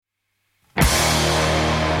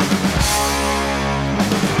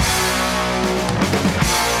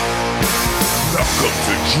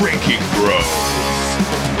Drinking Bros.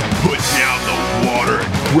 Put down the water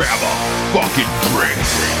and grab a fucking drink.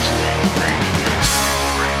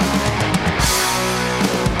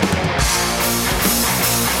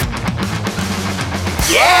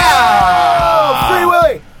 Yeah! Free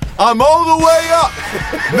Willy! I'm all the way up.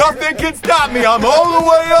 Nothing can stop me. I'm all the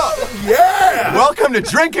way up. Yeah! Welcome to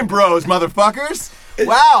Drinking Bros, motherfuckers.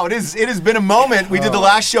 Wow, it has been a moment. We did the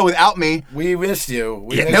last show without me. We missed you.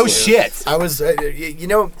 No shit. I was,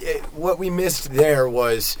 what we missed there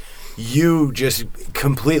was you just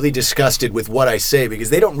completely disgusted with what I say because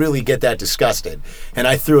they don't really get that disgusted. And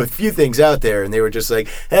I threw a few things out there and they were just like,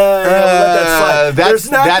 let that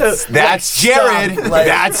slide. That's Jared.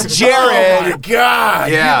 That's Jared. Oh my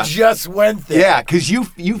God. Yeah. You just went there. Yeah, because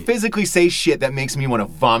you physically say shit that makes me want to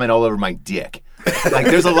vomit all over my dick. Like,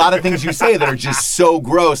 there's a lot of things you say that are just so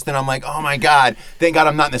gross that I'm like, oh my God, thank God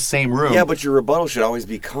I'm not in the same room. Yeah, but your rebuttal should always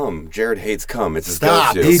be cum. Jared hates cum. It's his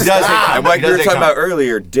Stop. go-to. He does hate cum. And like He you does were hate talking cum. about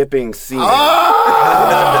earlier, dipping semen.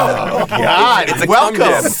 Oh, God. It's a welcome.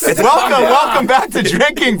 cum dip. It's a cum dip. Welcome back to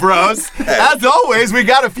Drinking Bros. As always, we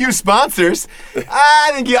got a few sponsors. I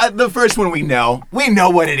think the first one we know. We know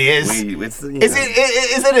what it is. Is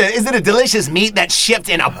it a delicious meat that's shipped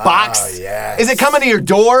in a box? Oh, yes. Is it coming to your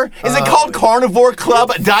door? Is it called CarnivoreClub.co?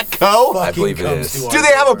 I believe it is. Do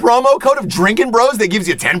they have a promo code of Drinking Bros that gives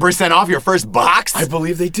you 10% off your first box? I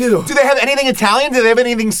believe they do. Do they have anything Italian? Do they have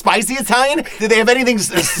anything spicy Italian? Do they have anything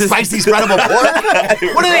spicy spreadable pork?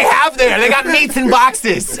 What do they have there? They got meats in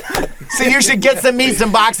boxes. So you should get some meats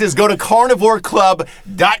in boxes. Go to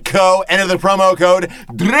CarnivoreClub.co. Enter the promo code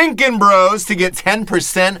Drinking Bros to get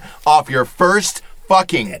 10% off your first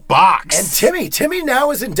fucking box. And Timmy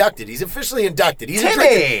now is inducted. He's officially inducted. He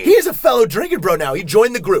is a fellow drinking bro now. He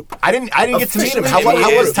joined the group. I didn't get to meet him. How He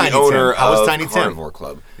was is Tiny the owner Tim? How was of Tiny Tim? Carnivore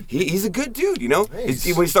Club. He's a good dude, you know? Nice.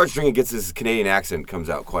 When he starts drinking, gets his Canadian accent comes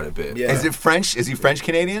out quite a bit. Yeah. Is it French? Is he French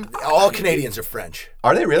Canadian? All Canadians are French.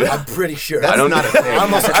 Are they really? I'm pretty sure. That's not a thing.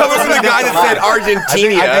 Coming from the guy that said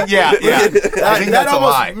Argentina. I think that's a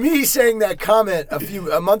lie. Me saying that comment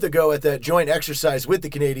a month ago at that joint exercise with the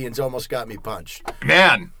Canadians almost got me punched.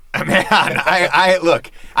 Man, I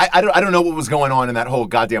look. I don't know what was going on in that whole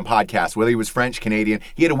goddamn podcast. Whether he was French, Canadian,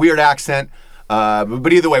 he had a weird accent.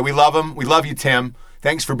 But either way, we love him. We love you, Tim.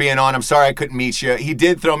 Thanks for being on. I'm sorry I couldn't meet you. He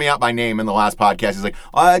did throw me out by name in the last podcast. He's like,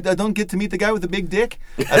 I don't get to meet the guy with the big dick.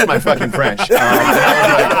 That's my fucking French.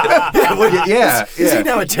 Yeah. Is he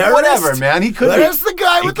now a terrorist? Whatever, man. He could be. That's the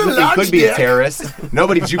guy with the large He could be a dick. terrorist.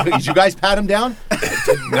 Nobody. Did you guys pat him down?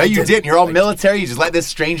 No, you didn't. You're all military. You just let this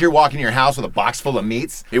stranger walk into your house with a box full of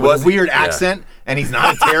meats. He with was a weird accent, and he's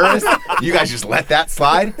not a terrorist. You guys just let that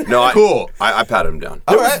slide? No, cool. I patted him down.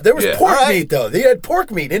 There was Yeah. pork All right. meat, though. They had pork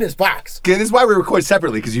meat in his box. Okay, this is why we record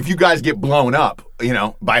separately, because if you guys get blown up,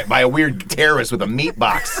 by a weird terrorist with a meat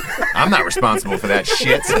box, I'm not responsible for that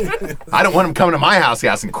shit. I don't want him coming to my house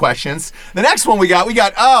asking questions. The next one we got,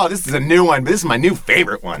 this is a new one, but this is my new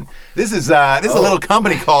favorite one. This is a little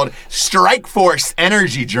company called Strike Force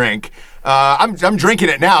Energy Drink. I'm drinking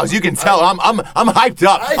it now, as you can tell. I'm hyped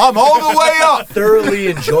up. I'm all the way up. Thoroughly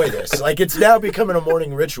enjoy this. Like, it's now becoming a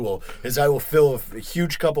morning ritual, as I will fill a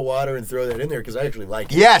huge cup of water and throw that in there because I actually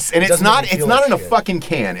like it. Yes, and It it's doesn't not make me feel in like a shit. fucking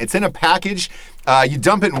can. It's in a package. You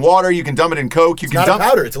dump it in water. You can dump it in Coke. You It's can not dump a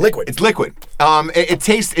powder. It's a liquid. It's liquid. It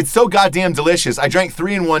tastes. It's so goddamn delicious. I drank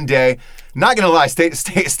 3 in one day. Not gonna lie,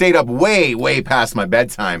 stayed up way past my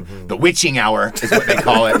bedtime. Mm-hmm. The witching hour is what they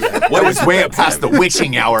call it. What was way up past the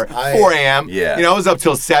witching hour? 4 a.m. Yeah. I was up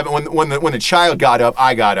till 7. When the child got up,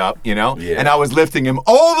 I got up. Yeah. And I was lifting him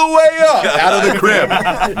all the way up out of the crib.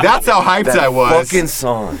 That's how hyped I was. Fucking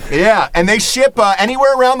song. Yeah, and they ship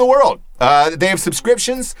anywhere around the world. They have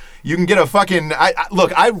subscriptions. You can get a fucking...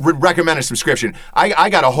 I would recommend a subscription. I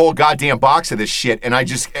got a whole goddamn box of this shit, and I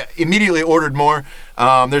just immediately ordered more.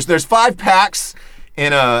 There's 5 packs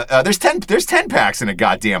in a... there's 10 packs in a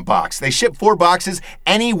goddamn box. They ship 4 boxes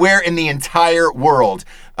anywhere in the entire world.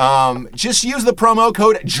 Just use the promo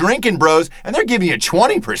code Drinking Bros, and they're giving you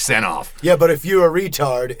 20% off. Yeah, but if you're a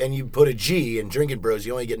retard and you put a G in Drinking Bros,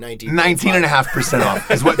 you only get 19.5%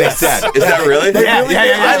 off is what they said. Is that really? Yeah.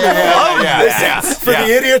 For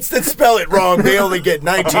the idiots that spell it wrong, they only get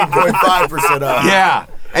 19.5% off. Yeah.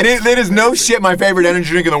 And it is no shit my favorite energy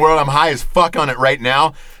drink in the world. I'm high as fuck on it right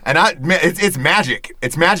now. And it's magic.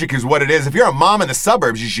 It's magic is what it is. If you're a mom in the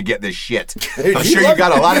suburbs, you should get this shit. I'm sure you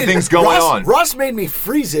got a lot of things going on. Ross made me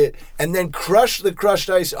freeze it and then crush the crushed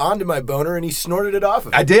ice onto my boner, and he snorted it off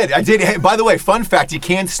of it. I did. Hey, by the way, fun fact, you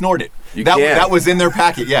can snort it. That was in their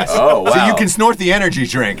packet, yes. Oh, wow. So you can snort the energy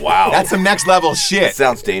drink. Wow. That's some next level shit. It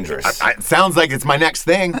sounds dangerous. It sounds like it's my next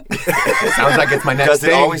thing. It sounds like it's my next Does thing.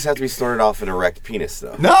 it always have to be snorted off an erect penis,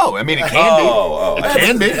 though? No, I mean, it can be. It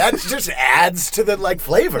can be. That just adds to the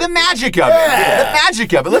flavor. The magic of it. Yeah. The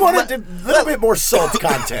magic of it. We wanted a little bit more salt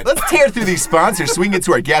content. Let's tear through these sponsors so we can get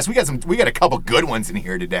to our guests. We got a couple good ones in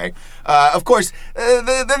here today. Of course,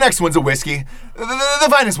 the next one's a whiskey. The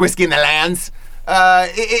finest whiskey in the lands.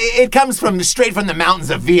 It comes straight from the mountains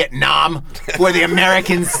of Vietnam, where the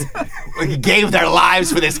Americans gave their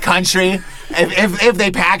lives for this country. If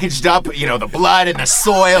they packaged up, the blood and the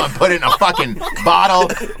soil and put it in a fucking bottle,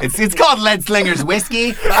 it's called Lead Slinger's whiskey.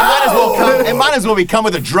 It might as well come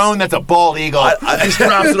with a drone that's a bald eagle. Just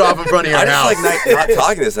drops it off in front of your house. I just like not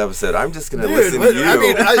talking this episode. I'm just gonna listen to you. I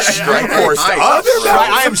mean, Strike Force.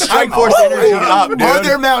 I am Strike Force energy up, dude. Are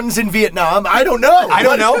there mountains in Vietnam? I don't know.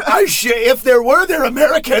 If there were, they're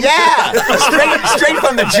American. Yeah, straight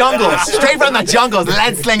from the jungles. Straight from the jungles,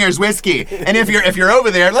 Lead Slinger's whiskey. And if you're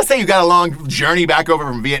over there, let's say you got a long journey back over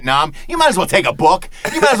from Vietnam, you might as well take a book.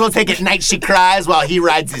 You might as well take At Night She Cries While He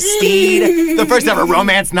Rides His Steed, the first ever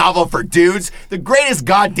romance novel for dudes, the greatest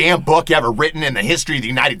goddamn book ever written in the history of the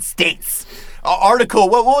United States. Article,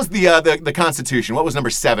 what was the Constitution? What was number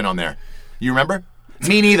 7 on there? You remember?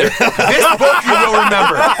 Me neither. This book you will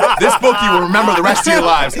remember. This book you will remember the rest of your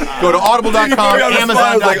lives. Go to audible.com, Amazon.com.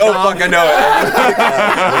 I was like, oh, fuck, I know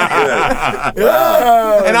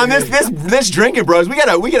it. And on this Drinking Bros, we got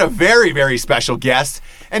a very, very special guest,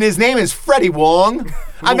 and his name is Freddy Wong.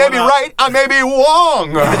 I may be right, I may be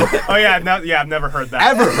Wong. Oh yeah, I've never heard that.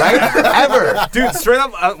 Ever, right? Ever. Dude, straight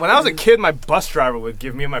up, when I was a kid, my bus driver would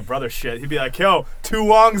give me and my brother shit. He'd be like, yo, 2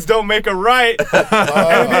 Wongs don't make a right.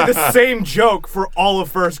 And it'd be the same joke for all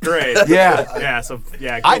of first grade. Yeah. Yeah, so,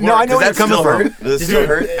 yeah. I know where you're coming from. Does it still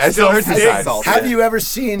hurt? It still hurts inside. Have you ever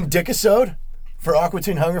seen Dickisode for Aqua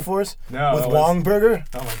Teen Hunger Force? No. With Wong Burger?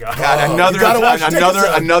 Oh my god.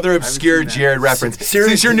 God, another obscure Jared reference.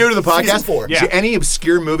 Since you're new to the podcast, Season 4. Yeah. any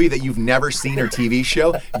obscure movie that you've never seen or TV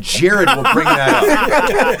show, Jared will bring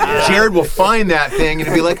that up. Jared will find that thing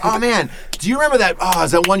and be like, oh man, do you remember that? Oh,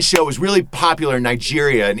 that one show was really popular in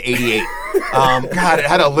Nigeria in '88. God, it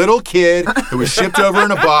had a little kid who was shipped over in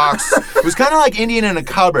a box. It was kind of like Indian in a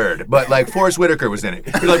cupboard, but like Forrest Whitaker was in it.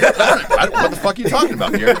 You're like, what the fuck are you talking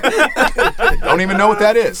about here? Don't even know what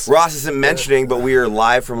that is. Ross isn't mentioning, but we are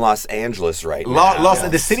live from Los Angeles right now.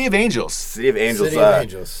 The City of Angels. City of Angels. City of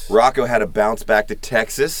Angels. Rocco had to bounce back to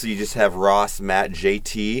Texas, so you just have Ross, Matt,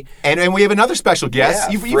 JT. And we have another special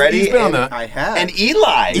guest. Yeah, Freddie you've been on the... I have. And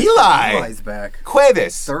Eli. Eli's back.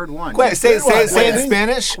 Cuevas. Third one. Say it in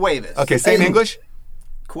Spanish. Cuevas. Okay, say it in English.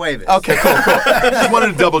 Cuevas. Okay, cool. Just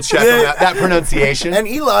wanted to double check on that pronunciation. And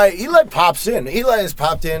Eli pops in. Eli has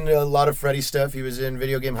popped in a lot of Freddy stuff. He was in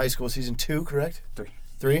Video Game High School Season 2, correct?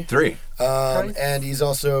 3. And he's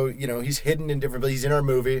also, he's hidden in different, but he's in our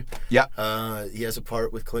movie. Yeah. He has a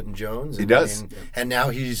part with Clinton Jones. He does. And now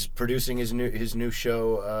he's producing his new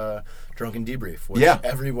show, Drunken Debrief, which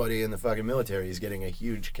everybody in the fucking military is getting a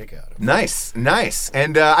huge kick out of. Nice.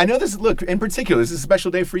 And I know this, look, in particular, this is a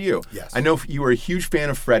special day for you. Yes. I know you were a huge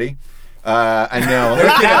fan of Freddy. I know.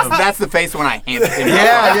 That's the face when I handed him.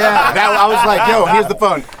 Yeah. I was like, yo, here's the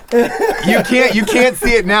phone. You can't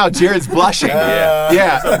see it now. Jared's blushing.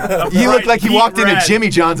 Yeah. He looked like he walked into Jimmy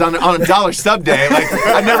John's on a dollar sub day. Like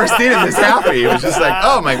I've never seen him this happy. It was just like,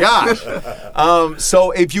 oh my gosh.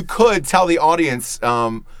 So if you could tell the audience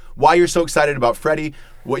why you're so excited about Freddy,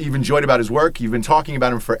 what you've enjoyed about his work. You've been talking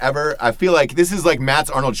about him forever. I feel like this is like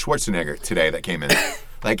Matt's Arnold Schwarzenegger today that came in.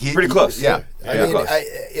 Like Pretty close. Yeah.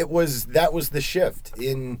 That was the shift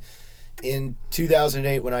in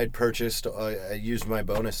 2008 when I had purchased. I used my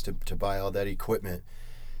bonus to buy all that equipment,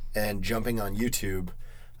 and jumping on YouTube,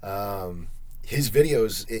 his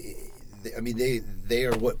videos. They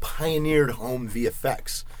are what pioneered home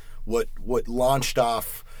VFX. What launched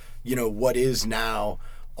off, what is now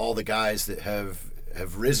all the guys that have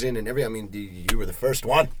risen and you were the first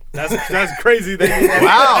one. That's crazy.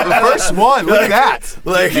 Wow, the first one. Look at that.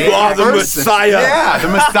 Like You are the Messiah. Yeah, the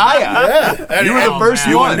Messiah. Yeah. You were the first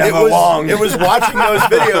one. It was watching those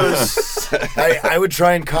videos. I would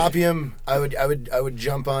try and copy him. I would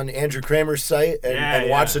jump on Andrew Kramer's site and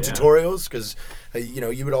watch the tutorials because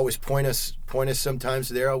you would always point us sometimes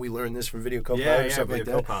there. Oh, we learned this from Video Copilot or something like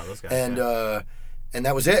that. Those guys, and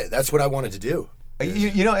that was it. That's what I wanted to do.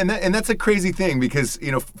 You know, and that's a crazy thing because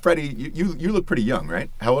Freddie, you look pretty young, right?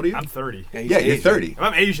 How old are you? I'm 30. Yeah, you're 30. If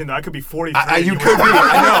I'm Asian, though, I could be 43. You could be.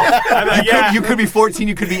 I know. You could be 14.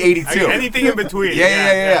 You could be 82. Anything in between.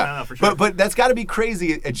 Yeah. No, for sure. But that's got to be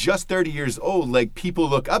crazy. At just 30 years old, like people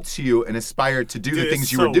look up to you and aspire to do the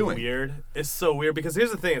things you were doing. It's so weird because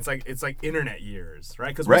here's the thing. It's like internet years, right?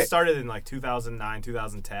 Because we started in like 2009,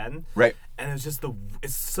 2010. Right. And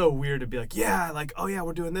it's so weird to be like,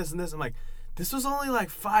 we're doing this and this. I'm like, this was only like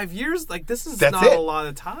 5 years. Like this is not a lot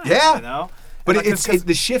of time. Yeah. You know. But like,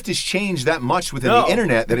 the shift has changed that much within the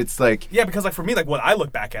internet that it's like... Yeah, because like for me, like what I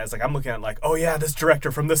look back at is like I'm looking at like, this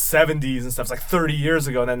director from the 70s and stuff. It's like 30 years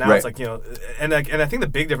ago. And then now it's like, and I think the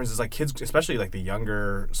big difference is like kids, especially like the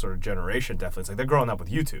younger sort of generation, definitely, it's like they're growing up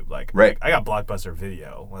with YouTube. Like I got Blockbuster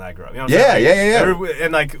Video when I grew up. You know what I'm saying?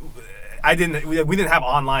 And like... we didn't have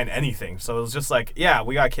online anything, so it was just like,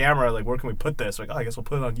 we got a camera, like where can we put this? Like, I guess we'll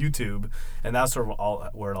put it on YouTube, and that's sort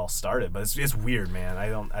of where it all started. But it's weird, man. I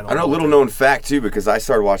don't know. A little known fact too, because I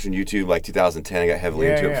started watching YouTube like 2010. I got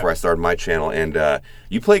heavily into it before I started my channel, and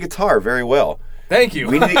you play guitar very well. Thank you.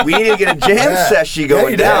 We need to get a jam session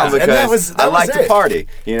going down because I like to party.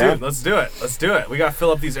 You know, dude, let's do it. We got to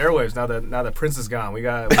fill up these airwaves now that Prince is gone.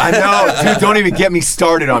 I know, dude. Don't even get me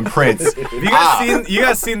started on Prince. Have you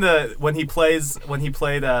guys seen when he played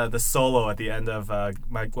the solo at the end of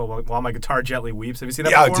While My Guitar Gently Weeps? Have you seen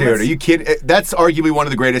that? Oh, dude, are you kidding? That's arguably one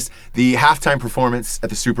of the greatest. The halftime performance at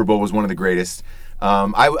the Super Bowl was one of the greatest.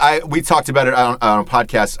 We talked about it on a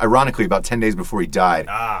podcast, ironically, about 10 days before he died.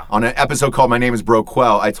 On an episode called My Name is Bro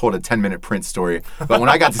Quell, I told a 10-minute Prince story. But when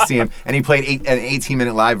I got to see him, and he played an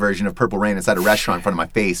 18-minute live version of Purple Rain inside a restaurant in front of my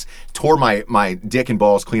face, tore my dick and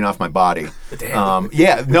balls clean off my body.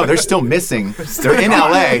 They're still missing. They're in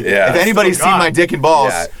L.A. Yeah. If anybody's seen my dick and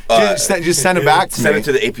balls, just send it back to me. Send it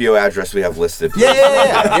to the APO address we have listed.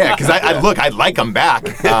 Yeah, because I like them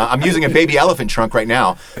back. I'm using a baby elephant trunk right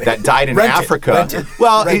now that died in Africa.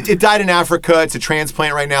 Well, it died in Africa. It's a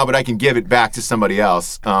transplant right now, but I can give it back to somebody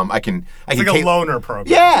else. It's like a loaner program.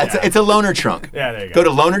 Yeah, it's a loaner trunk. Yeah, there you go. Go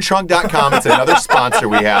to loanertrunk.com. It's another sponsor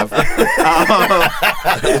we have.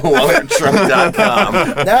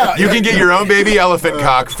 Loanertrunk.com. You can get your own baby elephant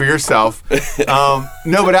cock for yourself.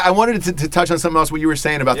 No, but I wanted to touch on something else. What you were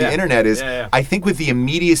saying about the internet is, I think with the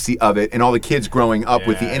immediacy of it and all the kids growing up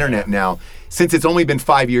with the internet now, since it's only been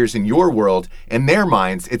 5 years in your world, in their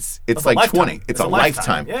minds, it's like 20. It's a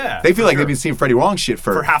lifetime. Yeah, they feel like they've been seeing Freddie Wong shit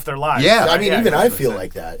for half their lives. Yeah. I mean, even I feel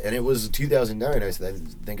like that. And it was 2009, I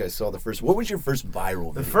think I saw the first. What was your first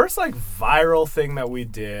viral video? The first viral thing that we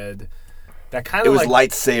did that kind of it was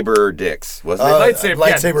lightsaber dicks, wasn't it?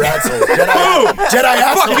 Lightsaber assholes. Jedi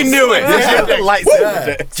assholes. Fucking knew it.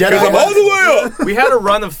 Lightsaber dicks. Jedi I'm all the way up. We had a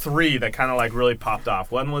run of 3 that kind of really popped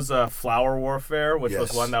off. One was flower warfare, which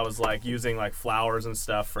was one that was using flowers and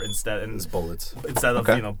stuff instead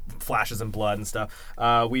of flashes and blood and stuff.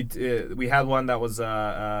 We had one that was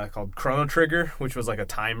called Chrono Trigger, which was a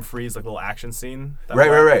time freeze, little action scene.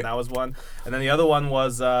 Right. That was one, and then the other one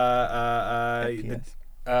was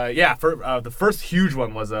the first huge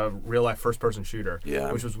one was a real life first person shooter.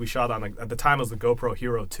 Yeah, which was we shot on at the time it was the GoPro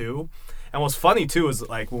Hero 2. And what's funny too is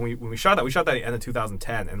when we shot that at the end of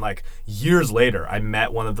 2010, and years later I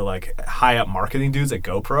met one of the high up marketing dudes at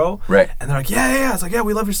GoPro. Right. And they're like, yeah. It's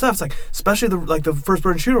we love your stuff. It's especially the first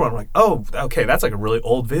person shooter one. I'm like, oh, okay, that's a really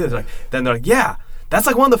old video. Then they're like, yeah. That's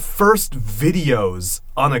one of the first videos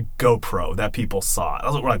on a GoPro that people saw.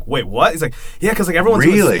 We're like, wait, what? He's like, yeah, because everyone's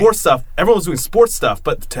doing sports stuff. Everyone's doing sports stuff,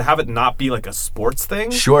 but to have it not be a sports thing,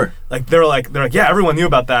 sure. They're like, yeah, everyone knew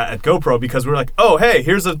about that at GoPro because we were like, oh, hey,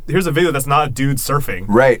 here's a video that's not a dude surfing.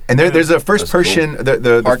 Right, and there's a first person, cool.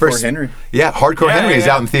 the Hardcore first Henry. Yeah, Hardcore Henry is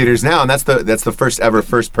out in theaters now, and that's the first ever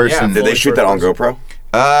first person. Yeah, did they shoot that on GoPro?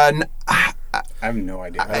 I have no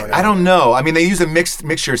idea. I don't know. I mean, they use a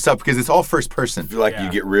mixture of stuff because it's all first person. I feel like you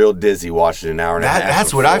get real dizzy watching an hour and a half.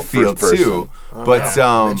 That's what I feel too. But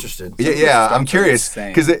I'm interested. Yeah, I'm curious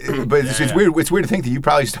because it's weird. It's weird to think that you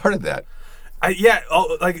probably started that.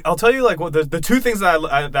 I'll tell you the 2 things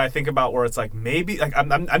that I think about where it's maybe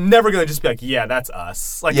I'm never gonna just be yeah, that's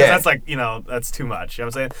us that's that's too much. You know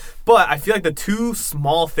what I'm saying? But I feel the 2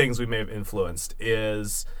 small things we may have influenced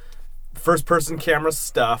is first person camera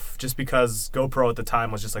stuff, just because GoPro at the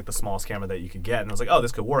time was just the smallest camera that you could get, and I was oh,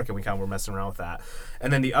 this could work, and we kind of were messing around with that.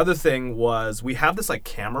 And then the other thing was we have this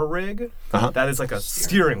camera rig that is a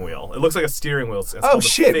steering wheel. It looks like a steering wheel. Oh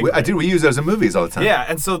shit! We use those in movies all the time. Yeah,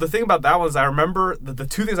 and so the thing about that was I remember the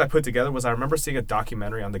 2 things I put together was I remember seeing a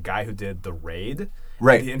documentary on the guy who did The Raid.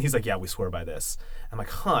 Right. And he's like, yeah, we swear by this. I'm like,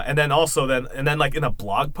 huh. And then like in a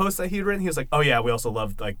blog post that he'd written, he was like, oh yeah, we also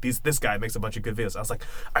love like this guy makes a bunch of good videos. I was like,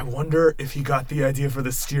 I wonder if he got the idea for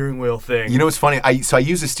the steering wheel thing. You know what's funny? I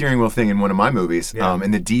used a steering wheel thing in one of my movies, Yeah.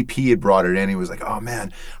 and the DP had brought it in. He was like, "Oh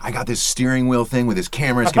man, I got this steering wheel thing with this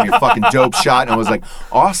camera. It's gonna be a fucking dope shot." And I was like,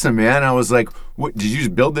 "Awesome, man!" And I was like, "What? Did you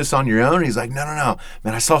just build this on your own?" And he's like, "No,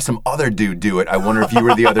 man. I saw some other dude do it. I wonder if you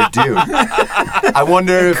were the other dude. I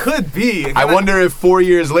wonder if Could be. I wonder if 4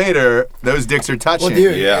 years later those dicks are touching." Well,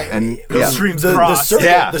 dude, Yeah. And Streams the crossed. circle,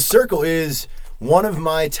 Yeah. the circle is one of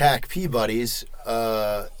my TAC P buddies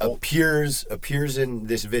appears in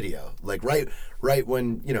this video, like right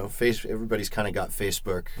when everybody's kind of got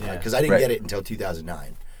Facebook, because I didn't Right. get it until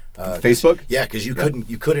 2009. Facebook? Yeah, because you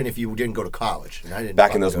couldn't if you didn't go to college. And I didn't.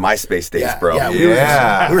 Back in those MySpace days, Yeah, bro. Yeah,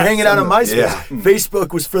 Yeah. we were hanging out on MySpace. Yeah.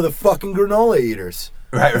 Facebook was for the fucking granola eaters.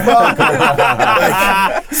 right.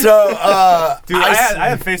 So, Dude, I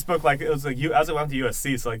had Facebook, like, it was like, as I went to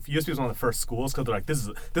USC, so like USC was one of the first schools, because they're like, this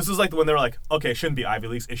was like when they were like, okay, it shouldn't be Ivy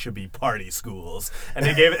Leagues, it should be party schools. And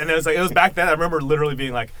they gave it, and it was back then, I remember literally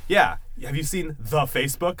being like, yeah, have you seen the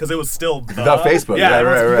Facebook? Because it was still the Facebook, Yeah, right,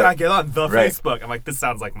 everyone's like, right. you gotta get on the Right. Facebook. I'm like, this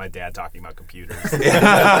sounds like my dad talking about computers.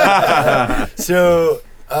 So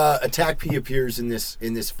Attack P appears in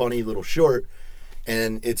this funny little short,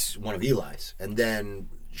 and it's one of Eli's. And then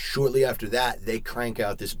shortly after that, they crank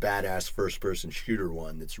out this badass first-person shooter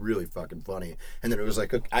one that's really fucking funny. And then it was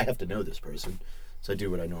like, okay, I have to know this person, so I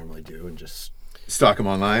do what I normally do and just Stalk them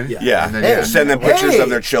online. Yeah. And then, Send them pictures Hey. of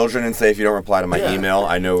their children and say, if you don't reply to my Yeah. email,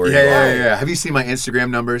 I know where you Yeah, are. yeah, yeah. Have you seen my Instagram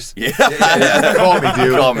numbers? Yeah. Call me,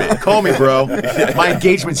 dude. Call me. bro. My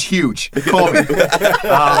engagement's huge. Call me.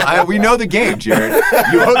 We know the game, Jared.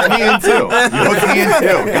 You hooked me in too.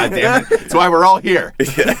 God damn it. That's why we're all here.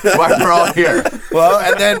 That's why we're all here. well,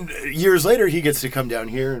 and then years later, he gets to come down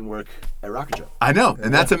here and work at Rocket Jump. I know,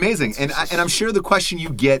 and that's amazing. And I'm sure the question you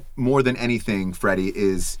get more than anything, Freddie,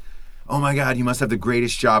 is, oh my God, you must have the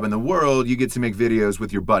greatest job in the world. You get to make videos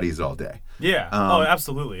with your buddies all day. Yeah. Oh, it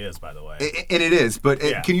absolutely is, by the way. And it is, but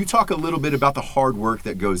Yeah. can you talk a little bit about the hard work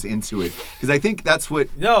that goes into it? Because I think that's what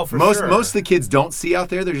No, for most sure. of the kids don't see out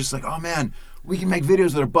there. They're just like, oh man, we can make videos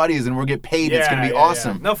with our buddies and we'll get paid. It's going to be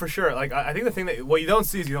awesome. No, for sure. Like, I think the thing that what you don't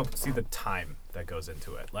see is you don't see the time that goes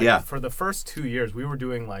into it. Like, Yeah. for the first 2 years, we were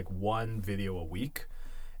doing like one video a week.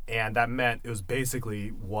 And that meant it was basically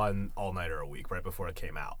one all-nighter a week right before it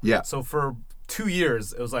came out. Yeah. So for 2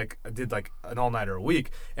 years, it was like I did like an all-nighter a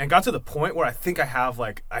week, and got to the point where I think I have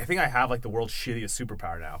like the world's shittiest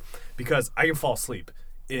superpower now, because I can fall asleep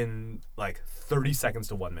in like 30 seconds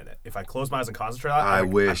to 1 minute. If I close my eyes and concentrate on it, I'm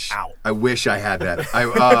out. I wish I had that.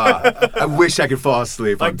 I wish I could fall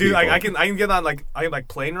asleep. Like, on dude, people. like I can get on like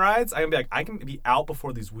plane rides. I can be out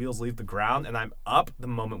before these wheels leave the ground, and I'm up the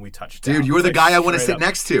moment we touch down. Dude, you're the Like, guy I want to straight sit up.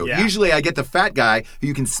 next to. Yeah. Usually I get the fat guy who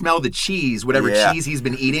you can smell the cheese, whatever Yeah. cheese he's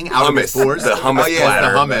been eating out of his Hummus. pores. The hummus oh, yeah,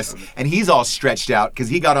 platter. the hummus. And he's all stretched out because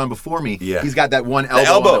he got on before me. Yeah. He's got that one The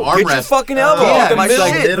elbow on the Get your armrest. fucking elbow Yeah, off my it's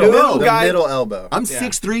like shit. Middle elbow. I'm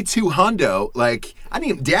 6'3", 200. Like,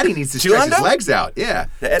 Daddy needs to stretch his 200? legs out. Yeah.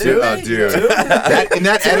 The edit? Dude.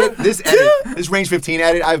 This Range 15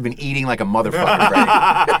 edit, I've been eating like a motherfucker, Freddie.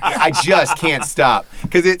 I just can't stop.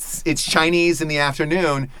 Because it's Chinese in the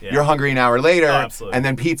afternoon, Yeah. you're hungry an hour later, absolutely. and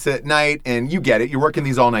then pizza at night, and you get it. You're working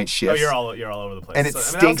these all-night Oh, shifts. you're all over the place. and it So, I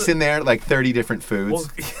mean, stinks also- in there, like 30 different foods. Well,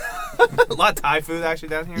 a lot of Thai food actually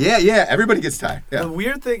down here. Yeah, everybody gets tired. Yeah. The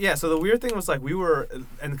weird thing, so the weird thing was like we were,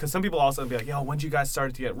 and because some people also be like, yo, when did you guys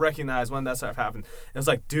start to get recognized? When did that start happening? And it was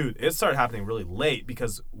like, dude, it started happening really late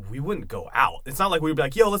because we wouldn't go out. It's not like we would be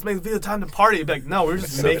like, yo, let's make a video, time to party. It'd be like, no, we were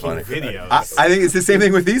just so making funny. videos. I think it's the same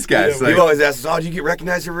thing with these guys. Like, People always ask us, oh, do you get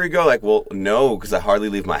recognized everywhere you go? Like, well, no, because I hardly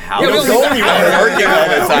leave my house. Yeah, we don't I'm go anywhere. working all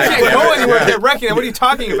the We time. can't go anywhere to get recognized. What are you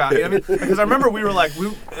talking about? You know what I mean? Because I remember we were like,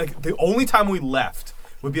 the only time we left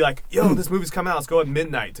would be like, yo, this movie's coming out. Let's go at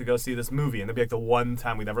midnight to go see this movie. And it'd be like the one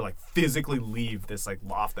time we'd ever like physically leave this like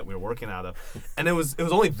loft that we were working out of. And it was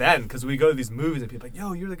only then, because we go to these movies and people are like,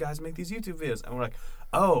 yo, you're the guys who make these YouTube videos. And we're like,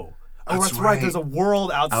 oh, that's right. There's a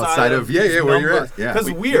world outside of yeah, these where you're numbers. at. Yeah. Because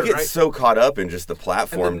You weird, get right? so caught up in just the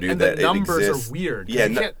platform, dude, and that the numbers it exists. are weird. Yeah,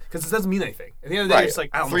 Because it doesn't mean anything. At the end of the day, right. it's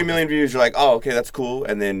like, I don't know. 3 million views, you're like, oh, okay, that's cool.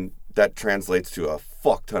 And then that translates to a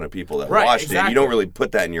fuck ton of people that Right, watched it. exactly. You don't really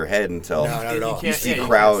put that in your head until No, not at all. you see you can't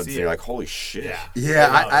crowds see and you're it. like, holy shit. Yeah.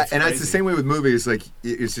 Yeah, It's and it's the crazy. same way with movies. Like,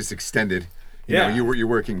 it's just extended. You know, you're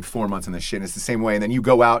working 4 months on this shit, and it's the same way. And then you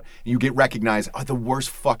go out and you get recognized at the worst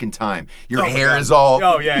fucking time. Your hair is all.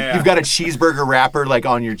 Oh, yeah. You've got a cheeseburger wrapper like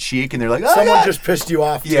on your cheek, and they're like, oh, Someone yeah. just pissed you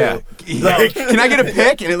off too. Yeah. Can I get a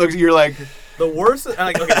pic? And it looks. You're like, The worst,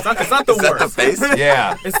 like, okay, it's not the worst. Face?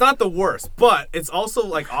 Yeah. It's not the worst, but it's also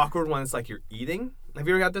like awkward when it's like you're eating. Have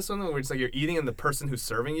you ever got this one where it's like you're eating and the person who's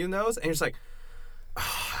serving you knows, and you're just like,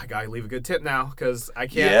 oh, I gotta leave a good tip now because I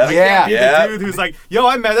can't be the dude who's like, yo,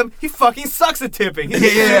 I met him. He fucking sucks at tipping. He's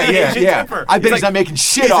an Asian tipper. I bet he's like, not making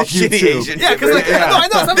shit off YouTube. Yeah, because like, I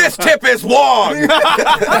know. This tip is Wong.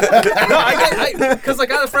 Because I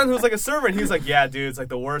got a friend who's like a server, and he was like, yeah, dude, it's like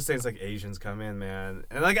the worst thing is like Asians come in, man.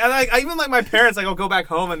 And like, I even like my parents, like, I'll go back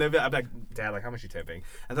home and I'm like, Dad, like, how much you tipping?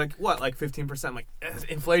 And they're like, what, like 15%? I'm like,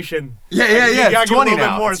 inflation. Yeah. It's 20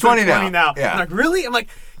 now. It's 20 now. Yeah. I'm like, really? I'm like,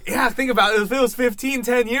 yeah, think about it. If it was 15,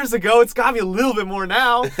 10 years ago, it's gotta be a little bit more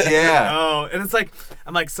now. Yeah. Oh, and it's like,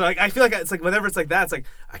 I'm like, so like, I feel like it's like whenever it's like that, it's like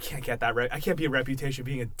I can't get that. I can't be a reputation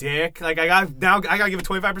being a dick. Like I gotta give a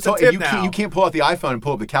 25% tip now. You can't pull out the iPhone and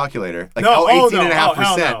pull up the calculator. Like, no,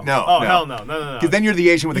 18.5%. No. Oh, hell no. Because then you're the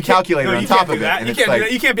Asian with the calculator on top of it. And you can't do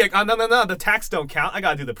that. You can't be like, oh, no, the tax don't count. I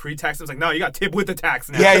gotta do the pre-tax. It's like, no, you got tip with the tax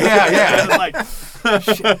now. Yeah. Like,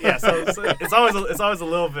 shit. Yeah. So it's always a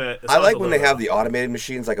little bit. I like when they have the automated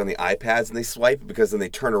machines like on the iPads and they swipe because then they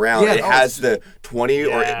turn around. It has the 20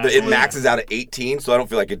 it maxes out at 18, so I don't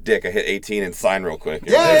feel like a dick. I hit 18 and sign real quick.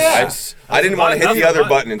 I didn't want to hit the other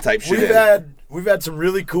button and type shit in. We've had some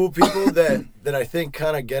really cool people that I think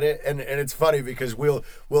kind of get it, and it's funny because we'll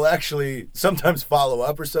actually sometimes follow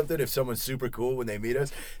up or something if someone's super cool when they meet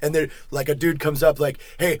us, and they're like a dude comes up like,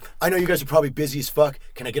 hey, I know you guys are probably busy as fuck.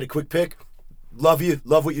 Can I get a quick pic? Love you,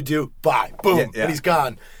 love what you do. Bye, boom, and he's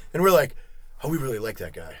gone, and we're like, oh, we really like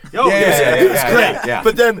that guy. It's great. Yeah.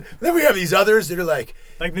 But then we have these others that are like,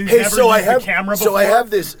 hey, so I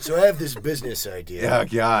have this business idea. Oh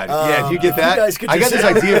God. Do you get that? I got this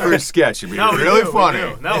idea for a sketch. It'd be really funny.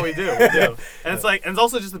 We do. And it's like, and it's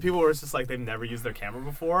also just the people where it's just like they've never used their camera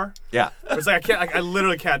before. Yeah. It's like I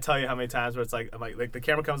literally can't tell you how many times where it's like I'm like the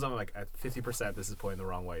camera comes up, I'm like at 50%, this is pointing the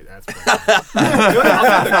wrong way. That's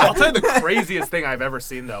I'll tell you the craziest thing I've ever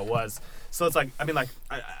seen though was, so it's like, I mean, like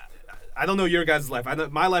I don't know your guys' life. I know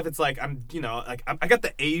my life. It's like I got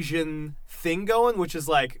the Asian thing going, which is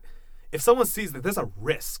like, if someone sees that, there's a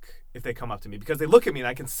risk if they come up to me because they look at me and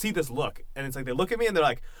I can see this look, and it's like they look at me and they're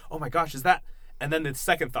like, oh my gosh, is that? And then the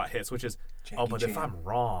second thought hits, which is, but if I'm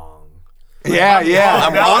wrong.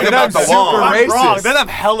 I'm wrong about the Wong. I'm wrong. Then I'm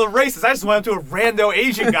hella racist. I just went up to a rando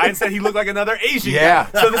Asian guy and said he looked like another Asian guy.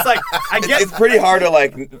 So it's like, I get it's pretty hard to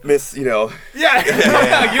like miss, you're tatted.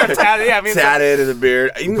 Yeah, I mean, tatted and a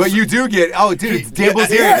beard. But you do get, dude, it's Dan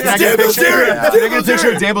Bilzerian. Can I get a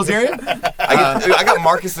picture of Dan Bilzerian? I got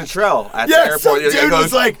Marcus Luttrell at the airport. Dude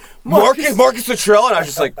was like, Marcus Luttrell, and I was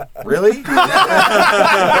just like, really?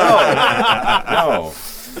 No.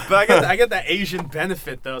 But I get that Asian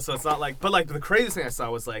benefit though, so it's not like. But like the craziest thing I saw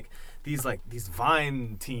was like these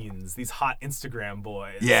Vine teens, these hot Instagram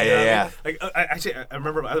boys. Yeah. Like I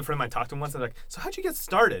remember I had a friend of mine talked to him once and like, so how'd you get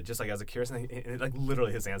started? Just like as a curious, and like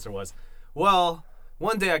literally his answer was, well,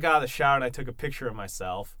 one day I got out of the shower and I took a picture of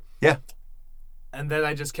myself. Yeah. And then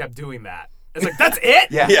I just kept doing that. It's like, that's it?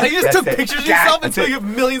 Yeah. Like, you just took pictures of yourself until you have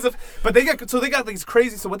millions of. But they got these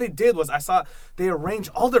crazy. So what they did was they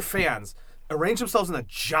arranged all their fans. Arranged themselves in a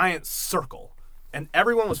giant circle, and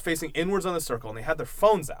everyone was facing inwards on the circle, and they had their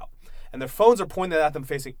phones out, and their phones are pointed at them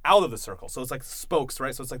facing out of the circle, so it's like spokes,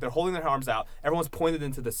 right? So it's like they're holding their arms out, everyone's pointed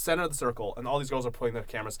into the center of the circle, and all these girls are pointing their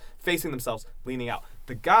cameras, facing themselves, leaning out.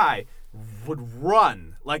 The guy would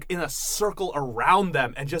run like in a circle around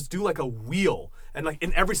them and just do like a wheel. And like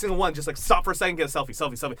in every single one, just like stop for a second, get a selfie. So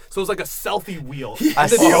it was like a selfie wheel.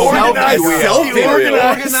 Organized wheel.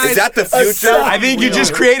 Is that the future? I think you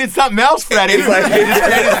just created something else, Freddy. You just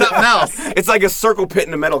created something else. It's like a circle pit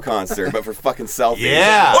in a metal concert, but for fucking selfies.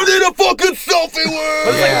 Yeah. I need a fucking selfie wheel.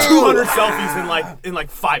 But it's like 200 selfies in like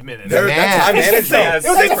 5 minutes. That's insane. It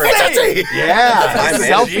was insane. Yeah.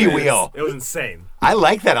 Selfie wheel. It was insane. I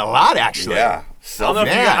like that a lot, actually. Yeah. I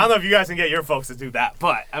don't know if you guys can get your folks to do that,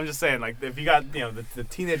 but I'm just saying, like, if you got, the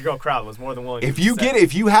teenage girl crowd was more than willing. If you're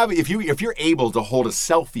able to hold a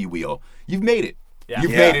selfie wheel, you've made it. Yeah. You've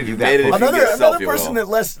made it to that point. Another person that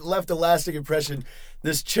left a lasting impression.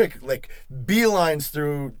 This chick like beelines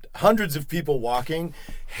through hundreds of people walking,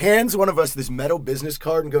 hands one of us this metal business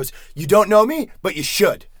card and goes, "You don't know me, but you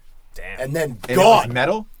should." Damn. And then And gone. it was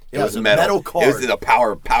metal? It was a metal card. It was a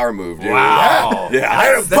power move, dude. Wow.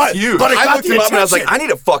 Yeah. That's huge. But I looked him up and I was like, I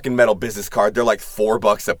need a fucking metal business card. They're like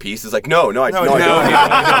 $4 a piece. It's like, no, I don't.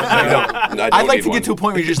 I'd like to get to a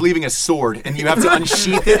point where you're just leaving a sword and you have to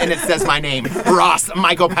unsheath it and it says my name, Ross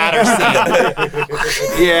Michael Patterson.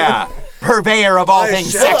 Yeah. purveyor of all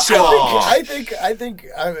things sexual. I think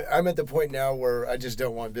I'm at the point now where I just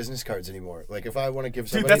don't want business cards anymore. Like if I want to give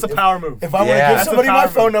somebody, that's a power move. If I want to give somebody my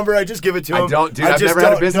phone number, I just give it to them. I don't, dude. I've never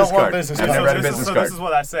had a business card. I've never had a business card. This is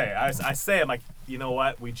what I say. I say, I'm like, you know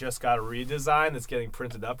what? We just got a redesign that's getting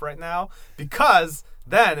printed up right now because.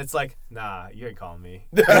 Then it's like, nah, you ain't calling me.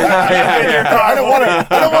 I don't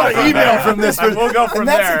want to email from this. We'll go from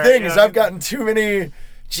there. And that's the thing is I've gotten too many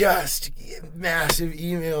just massive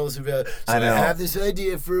emails about. So I have this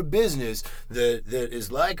idea for a business that is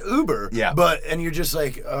like Uber. Yeah. And you're just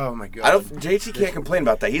like, oh my god. JT can't complain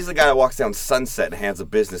about that. He's the guy that walks down Sunset and hands a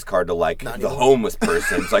business card to the homeless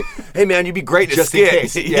person. It's like, hey man, you'd be great in a skit.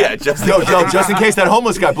 Case. Yeah, just in case that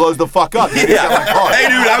homeless guy blows the fuck up. Hey dude,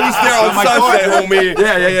 I was there on Sunset, homie.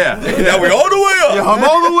 Yeah. Now we all the way up. Yeah, I'm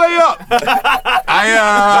all the way up.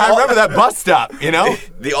 I remember that bus stop. You know,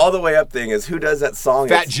 the all the way up thing is who does that song?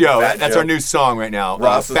 Fat Joe. That's our new song right now.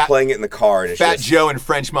 Ross is playing it in the car. And it's Fat Joe in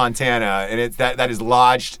French Montana, and it's that is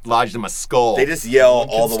lodged in my skull. They just yell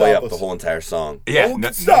all the way up the whole entire song. Yeah,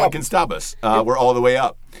 no one can stop us. We're all the way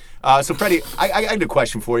up. So Freddie, I had a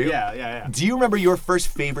question for you. Yeah. Do you remember your first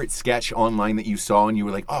favorite sketch online that you saw and you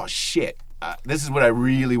were like, oh shit, this is what I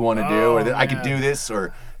really want to do, or I could do this,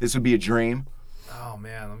 or this would be a dream? Oh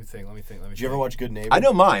man, let me think. Did you ever watch Good Neighbor? I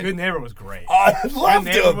know mine. Good Neighbor was great. I loved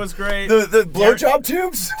Good Neighbor him. was great. The blowjob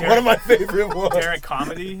tubes. One of my favorite ones. Derek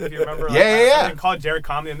Comedy, if you remember. Yeah. They called it Derek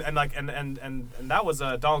Comedy, and that was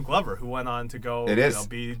Donald Glover who went on to go.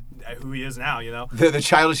 Be who he is now. You know. The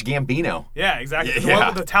childish Gambino. Yeah, exactly.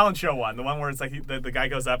 The talent show one, the one where it's like the guy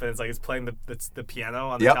goes up and it's like he's playing the piano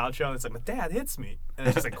on the talent show, and it's like my dad hits me, and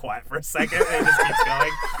it's just like quiet for a second, and it just keeps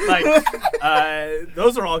going. Like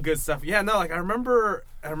those are all good stuff. Yeah, no, like I remember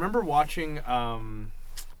watching.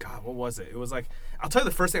 God, what was it? It was like I'll tell you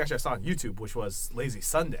the first thing actually I saw on YouTube, which was Lazy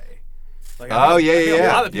Sunday. Like, a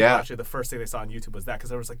lot of people actually the first thing they saw on YouTube was that because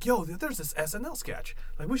they was like, "Yo, there's this SNL sketch.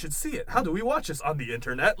 Like, we should see it. How do we watch this on the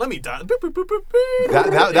internet? Let me dial."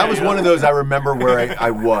 That was one of those I remember where I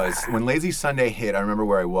was when Lazy Sunday hit. I remember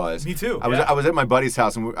where I was. Me too. I was at my buddy's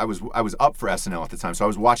house and I was up for SNL at the time, so I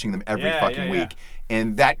was watching them every fucking week.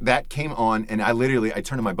 And that came on, and I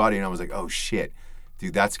turned to my buddy and I was like, "Oh shit,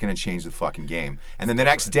 dude, that's gonna change the fucking game." And then the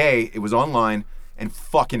next day, it was online and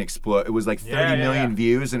fucking explode. It was like 30 million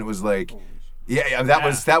views, and it was like.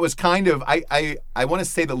 That was kind of I want to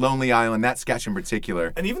say the Lonely Island, that sketch in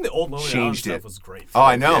particular, and even the old Lonely Island stuff was great. Oh,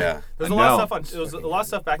 I know. Yeah. There's a lot of stuff there was a lot of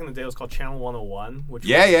stuff back in the day. It was called Channel 101, which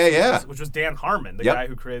was Dan Harmon, the guy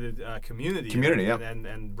who created Community,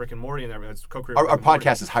 and Rick and Morty and everything. Co-created our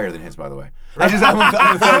podcast is higher than his, by the way. I'm gonna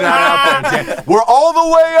throw that out there, Dan. We're all the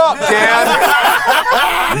way up,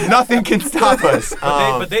 Dan. Nothing can stop us.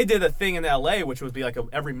 But they did a thing in LA, which would be like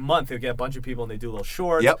every month they'd get a bunch of people and they do little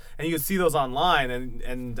shorts, and you could see those online.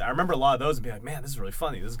 And I remember a lot of those and be like, man, this is really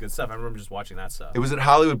funny. This is good stuff. I remember just watching that stuff. It was at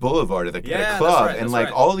Hollywood Boulevard at the club, and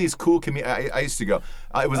like all of these cool I used to go.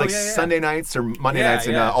 It was Sunday nights or Monday nights,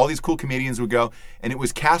 and all these cool comedians would go, and it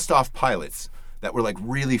was cast-off pilots that were like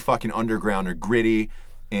really fucking underground or gritty.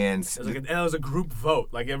 And it was a group vote.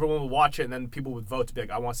 Like everyone would watch it, and then people would vote to be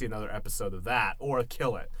like, "I want to see another episode of that," or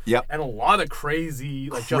 "Kill it." Yep. And a lot of crazy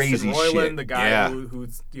Justin Roiland, shit. The guy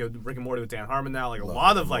who's Rick and Morty with Dan Harmon now. Like a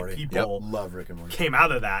lot of like people love Rick and Morty. Came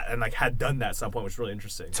out of that and like had done that at some point, which was really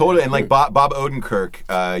interesting. Totally. And like Bob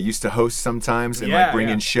Odenkirk used to host sometimes and like bring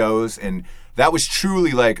in shows, and that was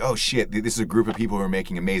truly like, oh shit, this is a group of people who are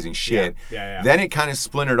making amazing shit. Yeah. Then it kind of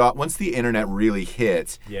splintered off. Once the internet really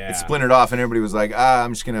hit, it splintered off, and everybody was like,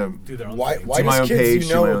 I'm just gonna do their own thing. Do my own page,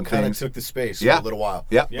 do my own kind things. of took the space for a little while.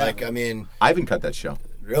 Yeah. Like, I mean, I haven't cut that show.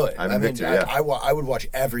 Really? I would watch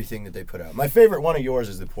everything that they put out. My favorite one of yours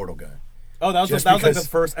is the Portal guy. Oh, that was like the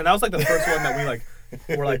first, and that was like the first one that we like.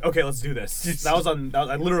 We're like, okay, let's do this. I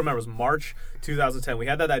literally remember it was March 2010. We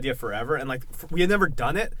had that idea forever, and like we had never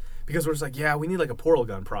done it because we're just like, we need like a portal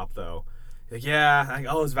gun prop though. Like,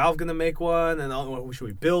 is Valve gonna make one? And should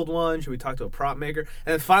we build one? Should we talk to a prop maker?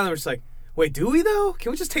 And then finally we're just like, wait, do we though?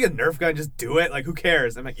 Can we just take a Nerf gun and just do it? Like, who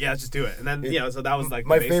cares? I'm like, let's just do it. And then, so that was like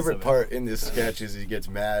my favorite part in this sketch is he gets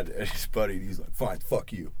mad at his buddy. He's like, fine,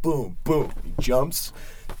 fuck you. Boom, boom. He jumps.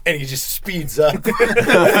 And he just speeds up.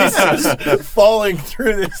 He's just falling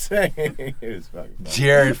through this thing. It was fucking fun.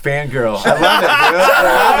 Jared, fangirl. I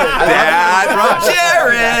love it, dude.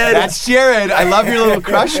 Jared! That's Jared. I love your little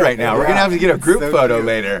crush right now. We're going to have to get a group photo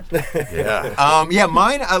later. Yeah.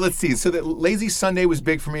 Mine, let's see. So the Lazy Sunday was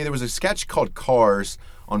big for me. There was a sketch called Cars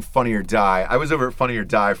on Funny or Die. I was over at Funny or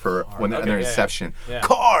Die for when their inception. Yeah.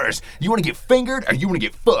 Cars. You want to get fingered or you want to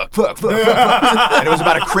get fucked? And it was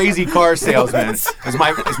about a crazy car salesman. It's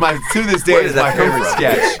my to this day is my favorite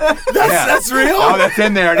sketch. That's real? Oh, that's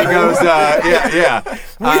in there. And he goes,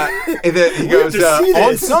 he goes,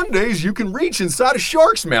 on Sundays you can reach inside a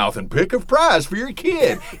shark's mouth and pick a prize for your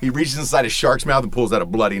kid. He reaches inside a shark's mouth and pulls out a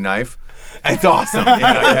bloody knife. It's awesome.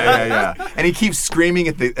 Yeah. And he keeps screaming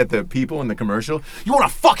at the people in the commercial. You want a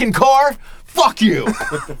fucking car? Fuck you.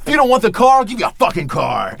 If you don't want the car, I'll give you a fucking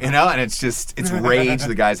car. And it's rage.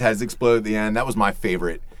 The guy's heads explode at the end. That was my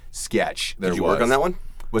favorite sketch. Did you work on that one?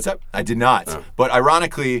 What's up? I did not. Oh. But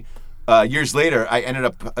ironically, years later, I ended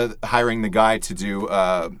up hiring the guy to do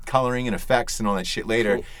coloring and effects and all that shit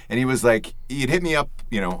later. Cool. And he was like, he'd hit me up,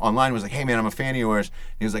 online. Was like, hey man, I'm a fan of yours. And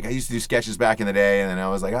he was like, I used to do sketches back in the day. And then I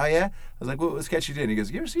was like, oh yeah. I was like, what sketch you did? And he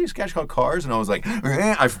goes, you ever see a sketch called Cars? And I was like,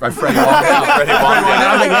 I Freddy Wong out. Freddy Wong out. And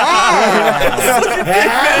I was like,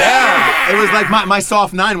 yeah. It was like my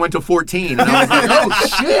soft 9 went to 14. And I was like, oh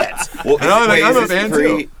shit. Well, I'm a fan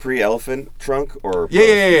too. Pre-elephant trunk or?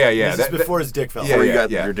 Yeah. This is before his dick fell off. Before you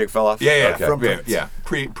got your dick fell off? Yeah. Okay. Yeah.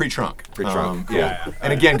 Pre-trunk. Pre-trunk. Cool. Yeah.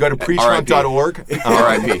 And again, go to pretrunk.org.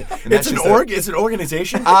 R.I.P. It's an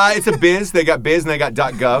organization? It's a biz. They got biz and they got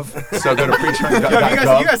 .gov. So go to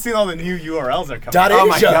pretrunk.gov. You guys seen all the new URLs that are coming out? Oh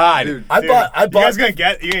my god. Dude, I bought You guys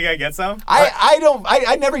gonna get some?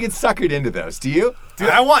 I never get suckered into those. Do you? Dude,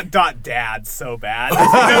 I want .dad so bad.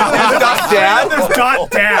 .dad? There's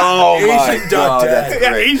 .dad. Oh my Asian god. .dad.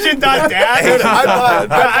 Yeah, Asian.dad. Dude,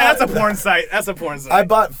 That's a porn site. I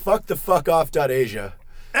bought fuckthefuckoff.asia.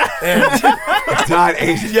 And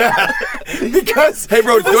 .asia. Yeah. Because hey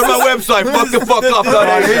bro, go to my website,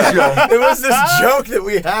 fuckthefuckoff.asia. There was this joke that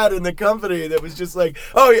we had in the company that was just like,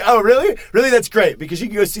 oh really? Really, that's great, because you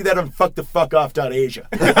can go see that on fuckthefuckoff.asia.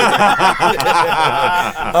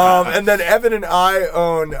 And then Evan and I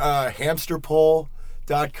own hamsterpole.com.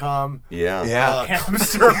 Yeah.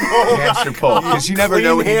 Hamster pole. Hamster pole. Because you never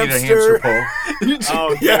know when you need a hamster pole.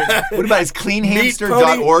 Oh, Yeah. What about is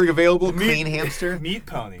cleanhamster.org available? Clean hamster? Meat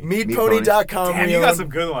pony. Meatpony.com. Damn, you got some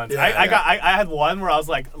good ones. Yeah, I had one where I was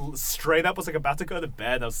like straight up, was like about to go to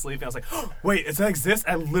bed. I was sleeping. I was like, oh, wait, does that exist?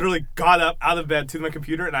 I literally got up out of bed to my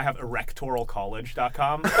computer and I have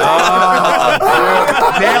erectoralcollege.com. Nailed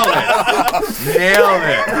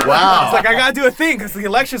it. Wow. It's like, I gotta do a thing because the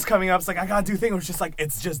election's coming up. It's like, I gotta do a thing. It was just like,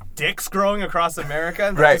 it's just dicks growing across America.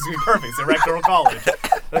 And right. It's gonna be perfect. It's erectoral college.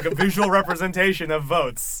 Like a visual representation of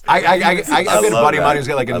votes. I got a buddy of mine who's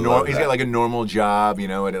got like a normal job,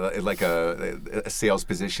 at like a sales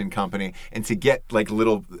position company, and to get like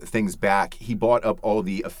little things back, he bought up all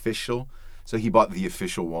the official. So he bought the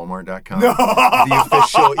official Walmart.com. No. The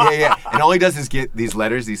official, yeah. And all he does is get these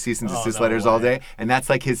letters, these cease and desist letters all day, and that's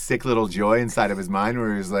like his sick little joy inside of his mind,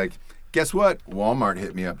 where he's like, guess what? Walmart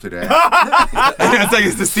hit me up today. It's like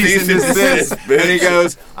it's the cease and desist. And he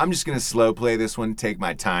goes, I'm just going to slow play this one, take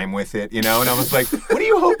my time with it, And I was like, what are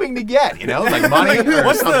you hoping to get? Like money or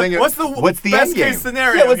what's something? What's the best end game? Case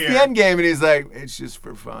scenario what's the end game? And he's like, it's just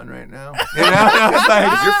for fun right now.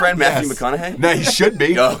 Like, is your friend Matthew McConaughey? No, he should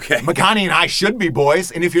be. Okay. McConaughey and I should be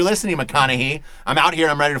boys. And if you're listening, McConaughey, I'm out here.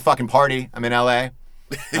 I'm ready to fucking party. I'm in LA.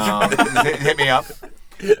 Hit me up.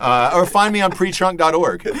 Or find me on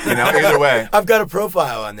pretrunk.org. Either way. I've got a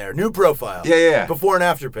profile on there. New profile. Yeah. Before and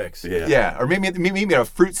after pics. Yeah. Or maybe at a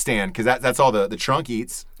fruit stand, because that's all the trunk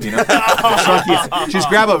eats. The trunk eats. Just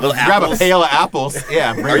grab a pail of apples.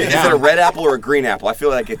 Yeah. Is it a red apple or a green apple? I feel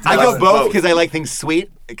like it's. I go both because I like things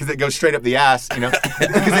sweet. Because it goes straight up the ass, Because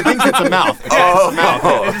it thinks it's a mouth. So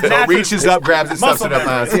it reaches up, grabs it, stuffs it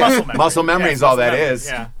up. Muscle memory is all that is.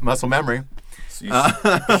 Yeah. Muscle memory.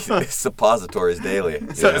 Suppositories daily.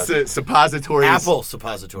 Suppositories. Apple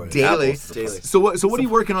suppositories. Daily. Daily. So what are you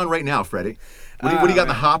working on right now, Freddie? What do you got in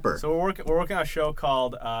the hopper? So we're working on a show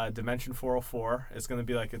called Dimension 404. It's going to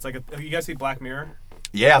be like, you guys see Black Mirror?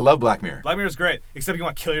 Yeah, I love Black Mirror. Black Mirror is great, except you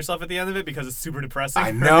want to kill yourself at the end of it because it's super depressing. I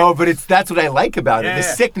know, but that's what I like about it. The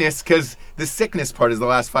sickness, because the sickness part is the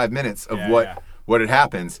last 5 minutes of what it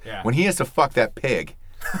happens. Yeah. When he has to fuck that pig.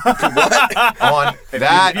 On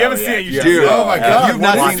that, if you haven't seen it, you should. Dude, oh my god, you've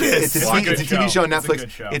not seen it. It's a TV show on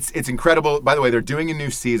Netflix. It's incredible. By the way, they're doing a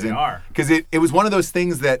new season. They are, because it was one of those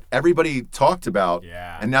things that everybody talked about.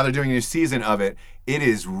 Yeah. And now they're doing a new season of it. It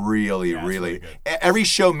is really good. Every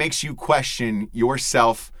show makes you question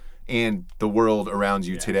yourself and the world around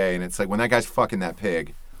you today, and it's like when that guy's fucking that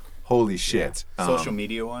pig, holy shit. Social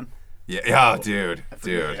media one. Yeah, dude.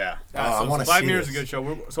 Yeah. I want to Black see Mirror is a this. good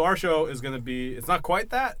show. So our show is going to be, it's not quite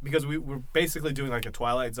that, because we're basically doing like a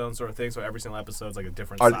Twilight Zone sort of thing, so every single episode is like a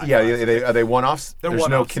different sci-fi. Are they one-offs? They're There's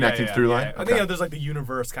no one-offs, connecting through line? I think there's like the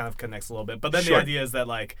universe kind of connects a little bit. But then Sure. the idea is that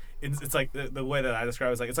like, it's like the way that I describe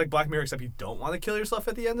it is like, it's like Black Mirror except you don't want to kill yourself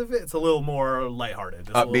at the end of it. It's a little more lighthearted. It's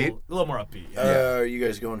Upbeat? A little more upbeat. Yeah, Are you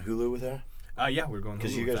guys going Hulu with that? yeah, we're going Hulu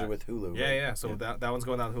Because you with guys that. are with Hulu. Yeah, right? yeah. So that one's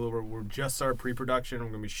going down Hulu. We're just started pre-production. We're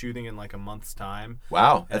going to be shooting in like a month's time.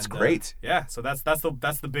 Wow, that's And, great. Yeah, so that's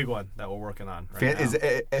the big one that we're working on right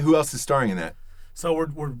now. Who else is starring in that? So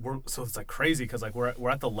we're so it's like crazy because like we're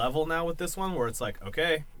at the level now with this one where it's like,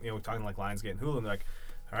 okay, we're talking like Lionsgate and Hulu, and they're like,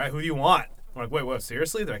 all right, who do you want? We're like, wait, what?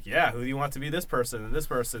 Seriously? They're like, yeah. Who do you want to be this person and this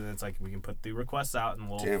person? And it's like we can put the requests out and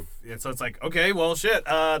we'll. Damn. And so it's like, okay, well, shit,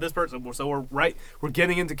 this person. So we're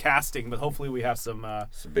getting into casting, but hopefully we have some.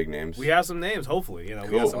 Some big names. We have some names. Hopefully, we have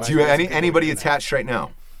Cool. some Do you have ideas of people anybody doing that. attached right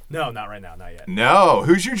now? No, not right now, not yet. No.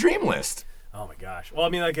 Who's your dream list? Oh my gosh. Well, I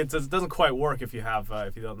mean, like it doesn't quite work if you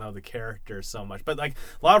if you don't know the characters so much. But like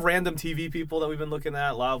a lot of random TV people that we've been looking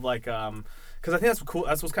at, a lot of like because I think that's cool.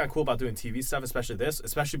 That's what's kind of cool about doing TV stuff,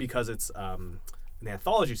 especially because it's an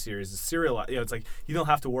anthology series, a serial. It's like you don't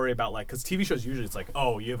have to worry about like because TV shows usually it's like,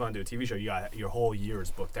 oh, you want to do a TV show, you got your whole year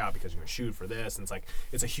is booked out because you're gonna shoot for this, and it's like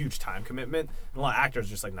it's a huge time commitment. And a lot of actors are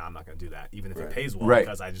just like, nah, I'm not gonna do that, even if it pays well, Right.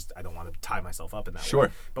 because I don't want to tie myself up in that. Sure. way.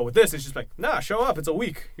 But with this, it's just like, nah, show up. It's a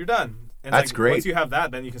week. You're done. And That's like, great. Once you have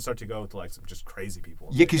that, then you can start to go to like some just crazy people.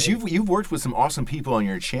 Yeah, because you've worked with some awesome people on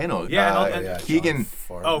your channel. Yeah, and Keegan.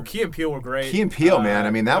 Key and Peele were great. Key and Peele, man.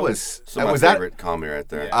 I mean, that was Some of my was favorite comedy right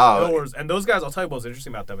there. Oh, And those guys, I'll tell you what was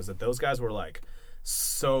interesting about them is that those guys were like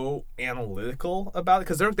so analytical about it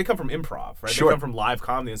because they come from improv, right? Sure. They come from live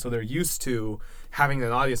comedy, and so they're used to having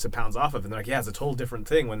an audience that pounds off of it. And they're like, yeah, it's a total different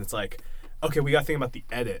thing when it's like, okay, we got to think about the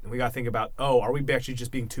edit, and we got to think about, oh, are we actually just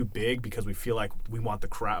being too big because we feel like we want the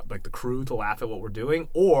crowd, like the crew, to laugh at what we're doing,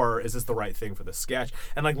 or is this the right thing for the sketch?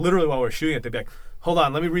 And like literally while we're shooting it, they'd be like, hold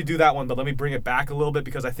on, let me redo that one, but let me bring it back a little bit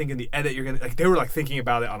because I think in the edit you're gonna like. They were like thinking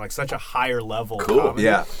about it on like such a higher level. Cool. Comedy.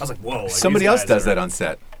 Yeah. I was like, whoa. Like, somebody these else guys does are- that on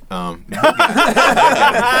set. Not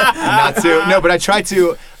to. No, but I try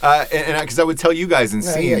to, and because I would tell you guys in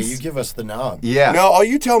Yeah, scenes. yeah, you give us the knob. Yeah. No, all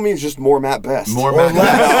you tell me is just more Matt Best. More Matt.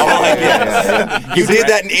 You did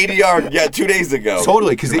that in 80 yard 2 days ago.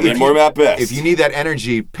 Totally, because need more Matt Best. if you need that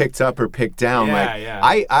energy picked up or picked down, Yeah, like yeah.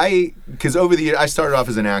 I because over the years I started off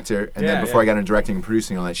as an actor, and then Yeah, before yeah. I got into directing and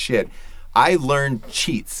producing all that shit, I learned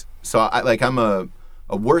cheats. So I'm a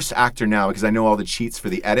worse actor now because I know all the cheats for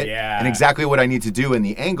the edit Yeah. and exactly what I need to do in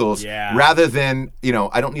the angles, Yeah. rather than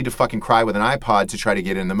I don't need to fucking cry with an iPod to try to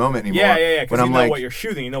get in the moment anymore. Yeah. Because When you I'm know like, what you're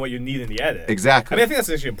shooting, you know what you need in the edit. Exactly. I mean, I think that's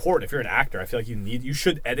actually important. If you're an actor, I feel like you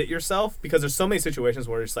should edit yourself because there's so many situations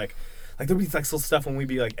where it's like there'll be like little stuff when we'd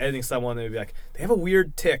be like editing someone and they'd be like, they have a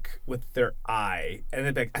weird tick with their eye, and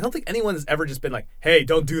they'd be like, I don't think anyone has ever just been like, hey,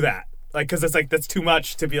 don't do that. Like, because it's like, that's too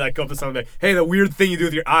much to be like, go up to someone and be like, hey, the weird thing you do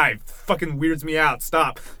with your eye fucking weirds me out.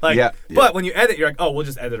 Stop. Like, Yeah. But when you edit, you're like, oh, we'll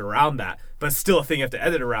just edit around that. But it's still a thing you have to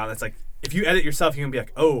edit around. It's like, if you edit yourself, you can be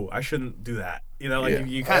like, oh, I shouldn't do that. You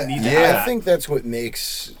kind of need to do that. I think that's what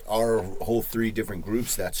makes our whole 3 different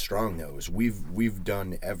groups that strong, though, is we've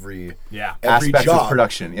done every Aspects of job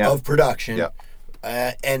production, yeah. of production, Yeah.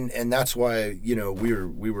 And that's why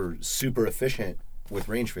we were super efficient with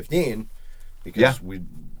Range 15 because Yeah. we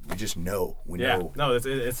just know Yeah, know. no,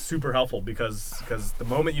 it's super helpful because the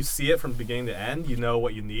moment you see it from beginning to end, you know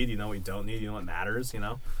what you need, you know what you don't need, you know what matters,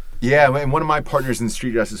 Yeah, and one of my partners in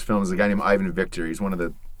Street Justice Films is a guy named Ivan Victor. He's one of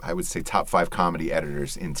the, I would say, top 5 comedy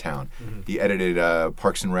editors in town. He edited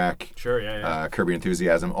Parks and Rec, Sure, yeah. Curb Your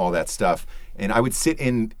Enthusiasm, all that stuff. And I would sit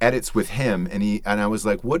in edits with him, and I was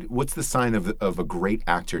like, "What's the sign of a great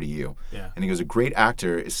actor to you?" Yeah. And he goes, "A great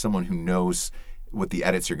actor is someone who knows what the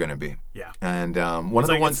edits are going to be." Yeah. And one of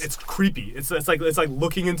the ones, it's creepy. It's like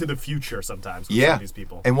looking into the future sometimes with some yeah, of these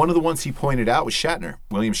people. and one of the ones he pointed out was Shatner,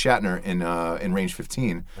 William Shatner in Range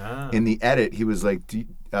 15. In the edit, he was like,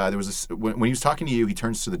 there was when he was talking to you, he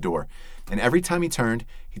turns to the door, and every time he turned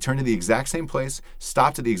to the exact same place,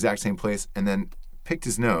 stopped at the exact same place, and then picked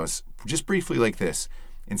his nose just briefly like this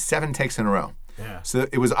in 7 takes in a row. Yeah. So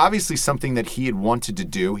it was obviously something that he had wanted to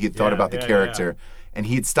do. He had thought about the character, and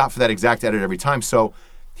he had stopped for that exact edit every time. So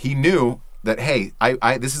he knew that, hey,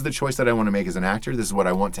 I this is the choice that I want to make as an actor. This is what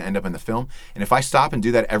I want to end up in the film. And if I stop and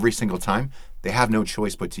do that every single time, they have no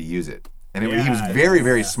choice but to use it. And he was very,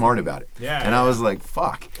 very smart about it. Yeah, and I was like,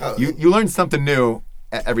 fuck. You learn something new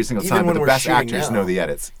every single Even time, when but the we're best shooting actors now, know the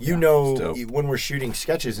edits. You know, dope. when we're shooting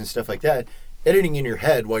sketches and stuff like that, editing in your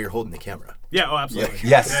head while you're holding the camera. Yeah, oh, absolutely.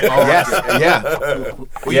 Yes.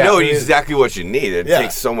 Well, you know exactly what you need. It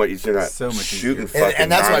takes so much. You're not so much shooting fucking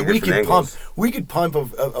and that's why we can could pump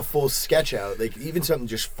a full sketch out, like even something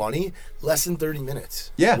just funny, less than 30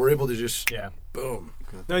 minutes. Yeah. We're able to just boom.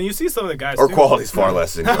 No, and you see some of the guys. Our too, quality's far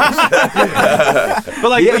less than yours. But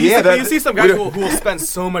like, you see some guys who will spend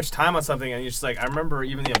so much time on something, and you're just like, I remember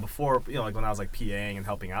even before, like when I was like PAing and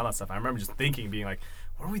helping out on stuff, I remember just thinking, being like,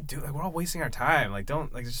 what do we do? Like, we're all wasting our time. Like,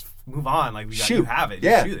 don't just move on. Like, you have it.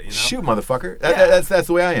 Just shoot it. Shoot, motherfucker. That's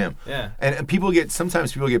the way I am. Yeah. And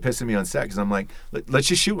sometimes people get pissed at me on set because I'm like, let's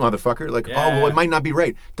just shoot, motherfucker. Like, it might not be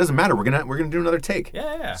right. Doesn't matter. We're gonna do another take.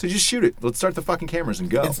 Yeah. So just shoot it. Let's start the fucking cameras and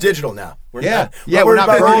go. It's digital now. We're not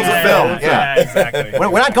about pros the of film. Yeah, exactly.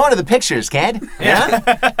 We're not going to the pictures, kid. Yeah.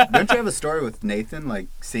 Don't you have a story with Nathan, like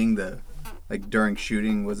seeing during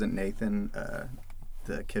shooting, wasn't Nathan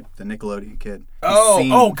the kid, the Nickelodeon kid?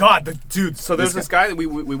 Oh God, dude. So there's this guy that we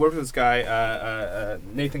worked with. This guy,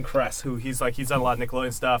 Nathan Kress, who he's done a lot of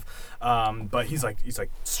Nickelodeon stuff, but he's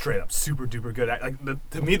straight up super duper good at.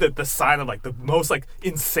 To me, the sign of like the most like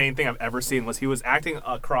insane thing I've ever seen was he was acting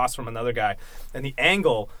across from another guy, and the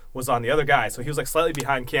angle was on the other guy, so he was like slightly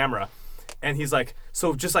behind camera. And he's like,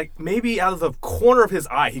 so just like maybe out of the corner of his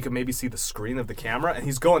eye, he could maybe see the screen of the camera, and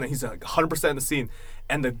he's going, and he's like 100% in the scene,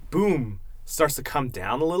 and the boom starts to come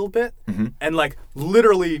down a little bit, and like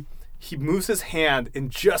literally he moves his hand in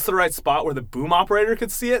just the right spot where the boom operator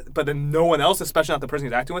could see it, but then no one else, especially not the person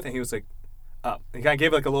he's acting with, and he was like, up. He kind of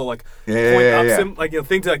gave like a little like point up like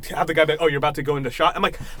thing to like have the guy be like, oh, you're about to go into shot. I'm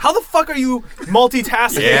like, how the fuck are you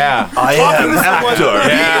multitasking? I am an actor.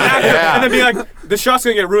 And then be like, the shot's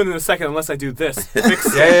gonna get ruined in a second unless I do this.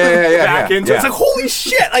 Fix back into it. It's like, holy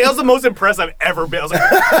shit! Like that was the most impressed I've ever been. I was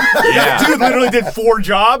like, dude literally did 4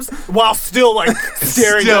 jobs while still like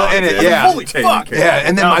staring in it. Like, holy fuck! Yeah,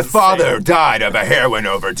 and then my father died of a heroin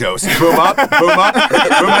overdose. Boom up, boom up,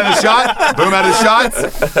 boom out of shot, boom out of shots.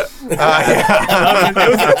 It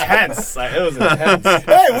was intense. It was intense.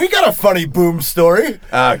 Hey, we got a funny boom story.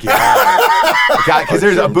 Oh God! Because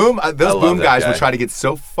there's a boom. Those boom guys will try to get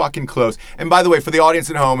so fucking close. And by the way, for the audience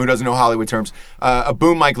at home who doesn't know Hollywood terms, a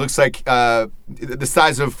boom mic looks like the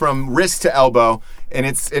size of from wrist to elbow, and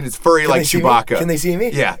it's furry like Chewbacca. Can they see me?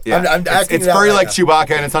 Yeah. It's furry like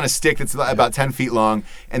Chewbacca, and it's on a stick that's about 10 feet long,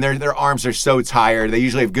 and their arms are so tired. They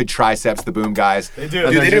usually have good triceps. The boom guys. They do.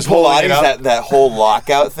 Dude, they do Pilates, that whole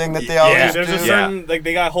lockout thing that they always do. There's a certain like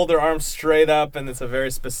they gotta hold their arms straight up, and it's a very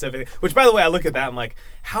specific. Which, by the way, I look at that. I'm like,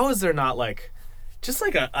 how is there not like just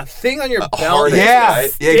like a thing on your belt?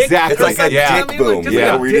 Exactly. It's like a dick boom.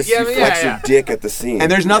 Where you just flex your dick at the scene.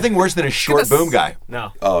 And there's nothing worse than a short boom guy.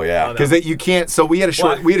 No. Oh yeah. Because you can't. So we had a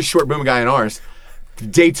short boom guy in ours.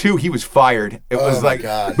 Day 2, he was fired. It was like,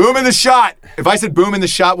 boom in the shot. If I said boom in the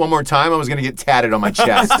shot one more time, I was going to get tatted on my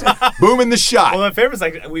chest. Boom in the shot. Well, my favorite is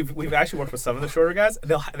like we've actually worked with some of the shorter guys.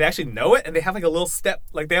 They actually know it, and they have like a little step.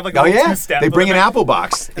 Like they have like a little 2-step. They bring an apple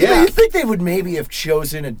box. Yeah. You think they would maybe have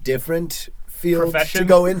chosen a different field profession to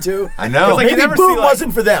go into? I know. Like, maybe boom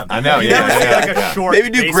wasn't for them. I know. You never see like a short.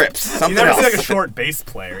 Maybe do grips. You never see like a short bass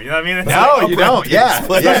player. You know what I mean? It's no, like you don't. Yeah.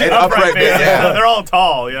 An upright bass. Yeah. They're all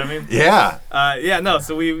tall. You know what I mean? Yeah. No.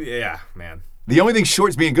 So man. The only thing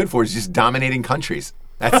short's being good for is just dominating countries.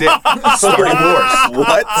 That's it. Starting wars.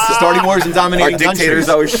 What? Starting wars and dominating countries. Are dictators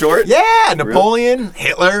always short? Yeah, Napoleon,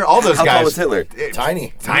 Hitler, all those guys. How tall was Hitler?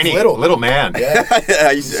 Tiny, little man. Yeah,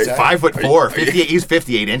 he's 5'4", 58. He's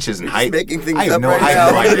 58 inches in height. Making things I have up no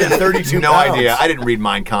right idea. now. 32 No pounds. idea. I didn't read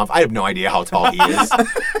Mein Kampf. I have no idea how tall he is.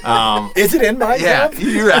 Is it in Mein Kampf?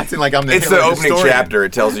 You're acting like I'm the It's the Hitler opening historian. chapter.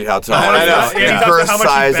 It tells you how tall I know. he is. Yeah. The first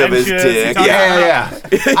size of his dick. Yeah.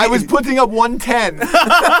 I was putting up 110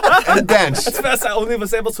 and bench. That's best. I only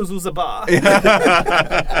was able to lose a bar. You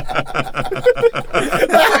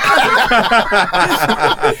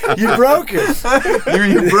broke it.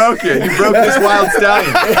 You broke it. You broke this wild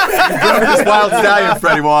stallion. You broke this wild stallion,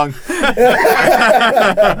 Freddy Wong.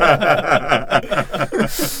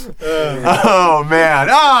 Oh, man.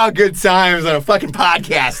 Oh, good times on a fucking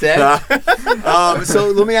podcast, eh? So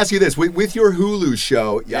let me ask you this. With your Hulu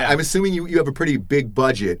show, I'm assuming you have a pretty big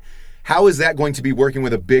budget. How is that going to be working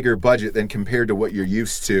with a bigger budget than compared to what you're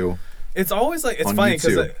used to? It's always like, it's funny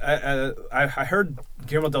because I heard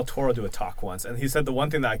Guillermo del Toro do a talk once, and he said the one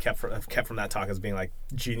thing that I've kept from that talk as being like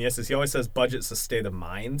genius is he always says budget's a state of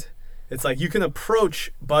mind. It's like you can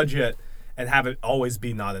approach budget and have it always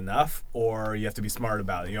be not enough, or you have to be smart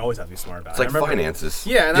about it. You always have to be smart about it. It's like finances.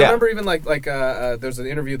 Yeah, and I remember even like there's an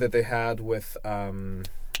interview that they had with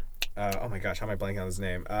oh my gosh, how am I blanking on his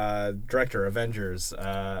name? Director, Avengers,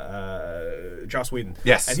 Joss Whedon.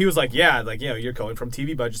 Yes. And he was like, yeah, like, you're going from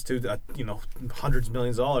TV budgets to, hundreds of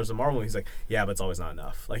millions of dollars in Marvel. He's like, yeah, but it's always not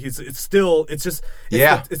enough. Like, it's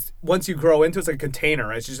once you grow into it, it's like a container,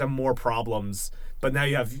 right? It's just have more problems, but now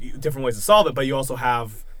you have different ways to solve it, but you also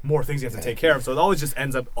have more things you have to take care of. So it always just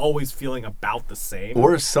ends up always feeling about the same.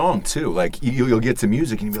 Or a song, too. Like, you'll get to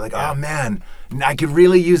music and you'll be like, oh, man, I could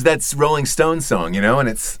really use that Rolling Stones song, and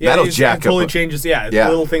that'll jack up. It totally changes,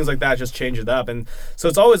 little things like that just change it up. And so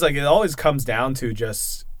it's always like, it always comes down to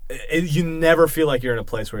just, you never feel like you're in a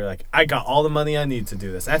place where you're like, I got all the money I need to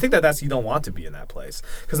do this. And I think that's you don't want to be in that place.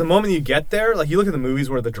 Because the moment you get there, like you look at the movies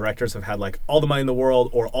where the directors have had like all the money in the world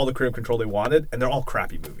or all the creative control they wanted, and they're all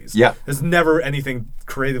crappy movies. Yeah. There's never anything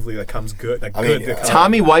creatively that comes good.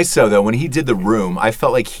 Tommy Wiseau, though, when he did The Room, I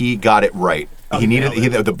felt like he got it right. He needed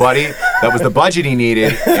the buddy. That was the budget he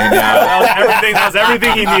needed, and that was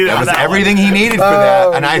everything he needed. That was everything he needed for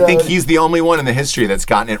that. And I think he's the only one in the history that's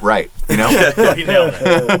gotten it right. He nailed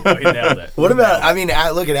it. What about? I mean,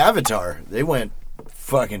 look at Avatar. They went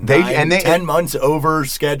fucking 10 months over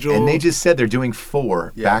schedule, and they just said they're doing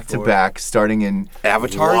 4 back to back, starting in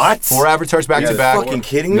Avatars. What? 4 Avatars back to back. Fucking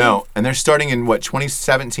kidding me? No, and they're starting in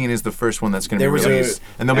 2017 is the first one that's going to be released,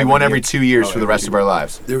 and there'll be one every 2 years for the rest of our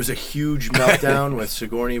lives. There was a huge meltdown with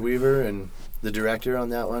Sigourney Weaver and the director on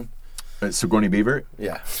that one. Sigourney Weaver?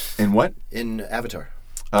 Yeah. In what? In Avatar.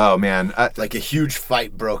 Oh man! Like a huge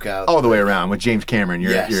fight broke out all the way around with James Cameron.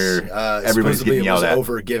 Everybody's getting yelled at.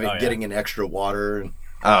 Over getting an extra water. And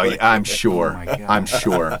oh, yeah, I'm sure. I'm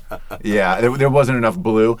sure. Yeah, there wasn't enough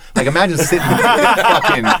blue. Like, imagine sitting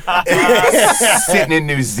in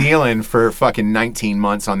New Zealand for fucking 19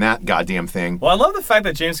 months on that goddamn thing. Well, I love the fact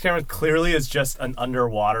that James Cameron clearly is just an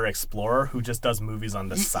underwater explorer who just does movies on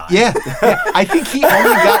the side. Yeah. I think he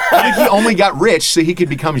only got rich so he could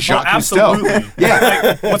become Jacques Cousteau. Absolutely.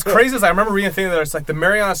 Yeah. Like, what's crazy is I remember reading a thing that it's like the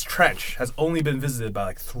Marianas Trench has only been visited by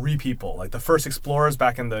like 3 people. Like the first explorers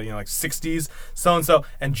back in the 60s, so and so.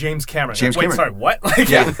 And James Cameron. Wait, sorry, what? Like,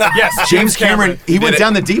 yes, James Cameron. He went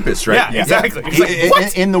down the deepest, right? Yeah, exactly. He's like,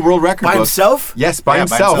 what? In the world record by book. himself? Yes, by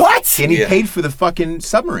himself. What? And he paid for the fucking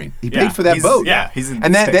submarine. He paid for that boat. Yeah,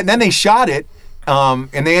 and then they shot it.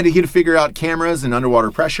 And he had to figure out cameras and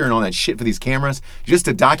underwater pressure and all that shit for these cameras just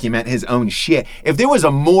to document his own shit. If there was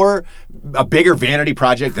a bigger vanity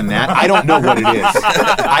project than that, I don't know what it is.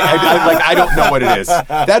 I don't know what it is.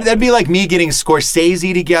 That'd be like me getting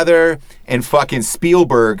Scorsese together and fucking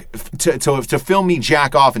Spielberg to film me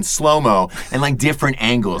jack off in slow-mo and like different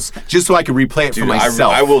angles just so I could replay it for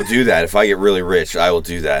myself. I will do that. If I get really rich, I will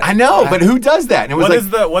do that. I know, but who does that? And it was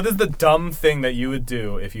what is the dumb thing that you would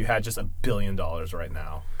do if you had just $1 billion right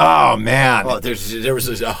now? Oh man! Well, there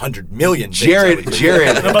was 100 million. Jared.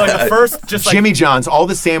 No, but like first, just like Jimmy John's. All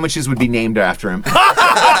the sandwiches would be named after him. It'd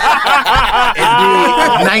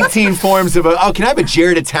be 19 forms of can I have a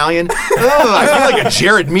Jared Italian? Oh, I feel like a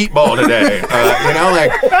Jared meatball today. Can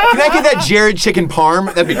I get that Jared chicken parm?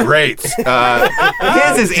 That'd be great.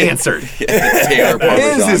 His is answered.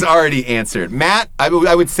 His is already answered. Matt, I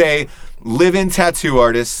would say. Live-in tattoo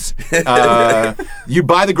artists. You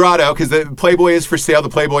buy the grotto because the Playboy is for sale. The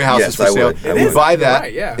Playboy house is for sale. You buy that.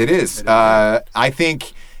 Right, yeah. It is. I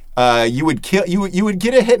think you would get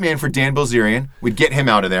a hitman for Dan Bilzerian. We'd get him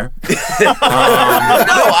out of there.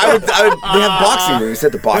 I would. We have boxing rings.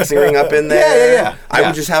 Set the boxing ring up in there. Yeah. I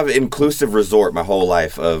would just have an inclusive resort my whole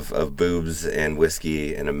life of boobs and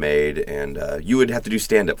whiskey and a maid, and you would have to do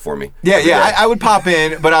stand up for me. Yeah. I would pop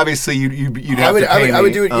in, but obviously you'd have to pay me. I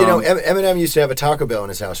would do it. Eminem used to have a Taco Bell in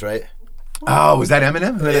his house, right? Oh, was that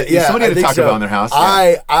Eminem? Yeah, somebody had a Taco Bell in their house.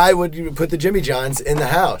 I would put the Jimmy John's in the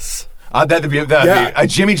house. That'd be a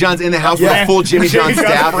Jimmy John's in the house with a full Jimmy John's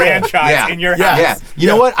staff. Franchise in your house. Yeah. You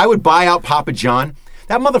know what? I would buy out Papa John.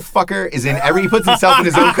 That motherfucker is in he puts himself in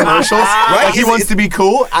his own commercials. Right? Like he wants to be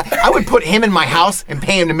cool. I would put him in my house and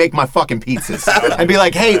pay him to make my fucking pizzas. And be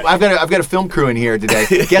like, hey, I've got a film crew in here today.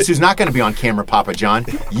 Guess who's not going to be on camera, Papa John?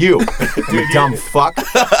 You dumb fuck.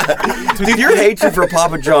 Dude, your hatred for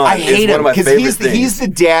Papa John I hate is one him of my favorite things. He's the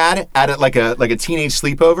dad at like a teenage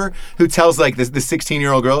sleepover who tells like the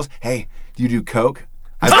 16-year-old girls, hey, do you do coke?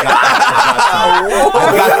 I've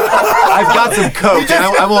got some coke, and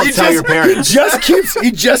I won't tell your parents.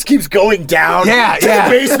 He just keeps going down to the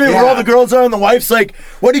basement where all the girls are, and the wife's like,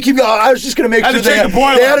 "What do you keep going?" I was just going to make sure they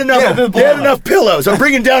had enough pillows. I'm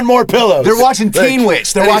bringing down more pillows. They're watching Teen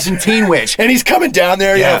Witch. Watching Teen Witch, and he's coming down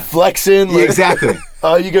there, flexing. Exactly.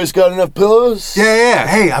 You guys got enough pillows? Yeah.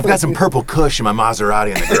 Hey, I've got some purple Kush in my Maserati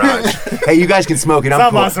in the garage. Hey, you guys can smoke it.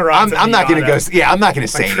 I'm not gonna go. Yeah, I'm not gonna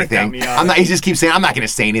say anything. He just keeps saying I'm not gonna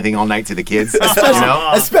say anything all night to the kids.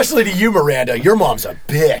 Especially to you, Miranda. Your mom's a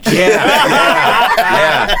bitch.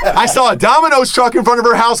 Yeah. I saw a Domino's truck in front of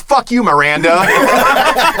her house. Fuck you, Miranda.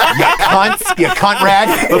 You cunt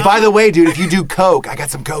rag. But by the way, dude, if you do coke, I got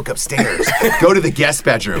some coke upstairs. Go to the guest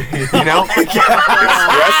bedroom. Espresso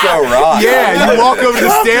rock. Yeah, you walk over the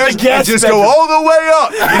stairs and just go all the way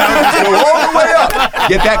up. Just go all the way up.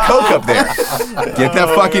 Get that coke up there. Get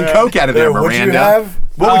that fucking coke out of there, Miranda. What'd you have?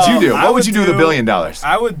 What would you do? What would you do with $1 billion?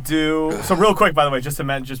 I would do so real quick. By the way, just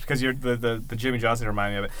because you're the Jimmy Johnson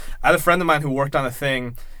reminded me of it. I had a friend of mine who worked on a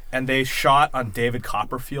thing, and they shot on David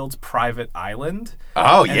Copperfield's private island.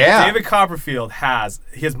 Oh, and yeah. David Copperfield has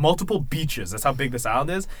multiple beaches. That's how big this island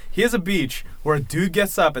is. He has a beach where a dude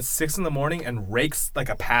gets up at 6 a.m. and rakes like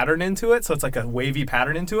a pattern into it. So it's like a wavy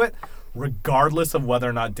pattern into it, regardless of whether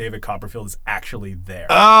or not David Copperfield is actually there.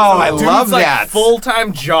 Oh, I love that.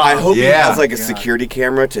 Full-time job. I hope he has like a security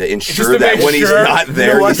camera to ensure that when he's not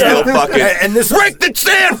there, he's still fucking. And this break the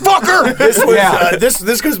sand, fucker.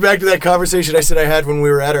 This goes back to that conversation I said I had when we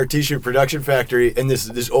were at our t-shirt production factory, and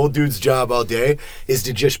this old dude's job all day is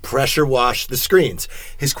to just pressure wash the screens.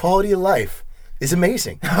 His quality of life is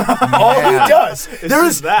amazing. All he does.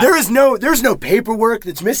 There's no paperwork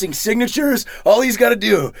that's missing signatures. All he's got to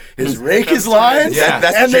do is rake his lines. Yeah,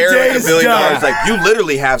 that's and Jared, the day like is $1 billion. done. Like, you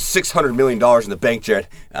literally have $600 million in the bank, Jared.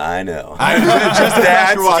 I know. That's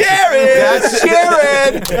Jared. That's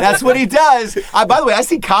Jared. That's what he does. By the way, I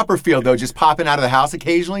see Copperfield though just popping out of the house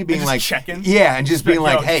occasionally, being like checking. Yeah, and just being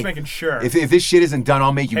like, hey, just making sure. If this shit isn't done,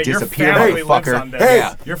 I'll make you disappear, hey, motherfucker.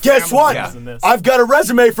 Hey, guess what? I've got a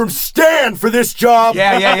resume from Stan for this job.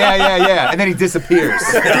 Yeah. And then he disappears.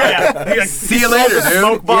 See you later, dude.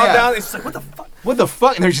 Smoke bomb down. It's just like, what the fuck? What the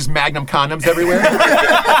fuck? And there's just Magnum condoms everywhere.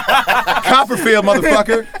 Copperfield,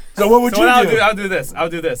 motherfucker. So what would you do? I'll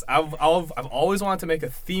do this. I've always wanted to make a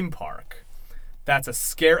theme park. That's a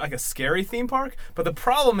scary theme park. But the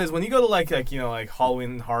problem is when you go to like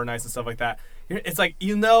Halloween Horror Nights and stuff like that, it's like,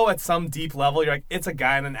 at some deep level, you're like, it's a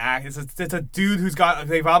guy in an act. It's a dude who's got,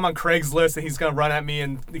 if I'm on Craigslist and he's going to run at me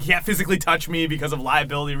and he can't physically touch me because of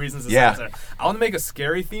liability reasons. I want to make a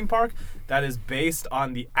scary theme park that is based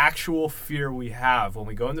on the actual fear we have when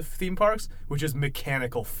we go into theme parks, which is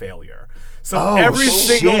mechanical failure. So every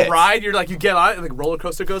single ride, you get on it, and the roller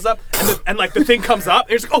coaster goes up, and the thing comes up,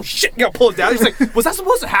 and you're like, oh shit, you gotta pull it down. You're like, was that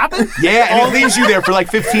supposed to happen? Yeah, and it leaves you there for like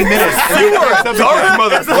 15 minutes. You are a dark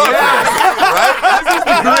motherfucker. Right? That's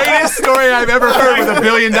the greatest story I've ever heard with $1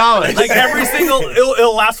 billion. Like every single,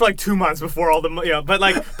 it'll last for like 2 months before all the, but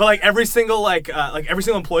every single every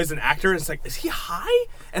single employee's an actor, and it's like, is he high?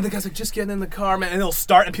 And the guy's like, just getting in the car, man, and it'll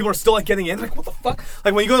start, and people are still like getting in, like, what the fuck?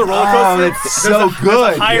 Like when you go to the roller coaster, it's so good,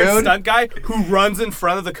 there's a hired dude. stunt guy who runs in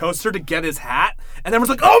front of the coaster to get his hat, and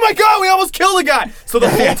everyone's like, oh my god, we almost killed a guy. So the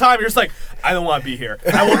whole time you're just like, I don't want to be here.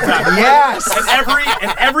 I will die. Yes.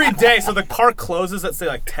 And every day, so the park closes at say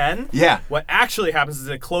like 10. Yeah. What actually happens is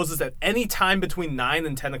it closes at any time between 9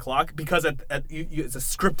 and 10 o'clock because it's a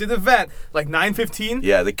scripted event, like 9:15.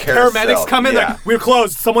 Yeah, the carousel. Paramedics come in, like, we're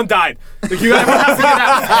closed. Someone died. Like, everyone has to get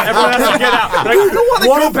out. Everyone has to get out. Like, I don't want to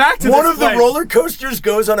go back to this One of the place. roller coasters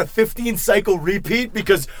goes on a 15-cycle repeat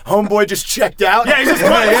because homeboy just checked out. Yeah, he's just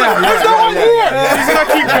going. There's no one here. He's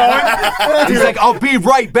gonna keep going. He's like, I'll be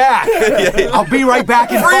right back. I'll be right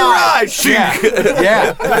back in Free 5. ride, shoot.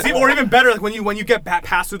 Yeah. Or even better, like when you get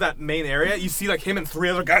past through that main area, you see like him and 3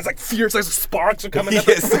 other guys, like fierce, like sparks are coming.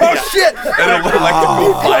 Yes. Oh shit! And an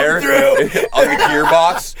electrical fire on the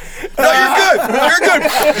gearbox. No, you're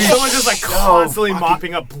good. Someone just like constantly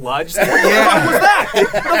mopping up blood. Just like, what the fuck was that?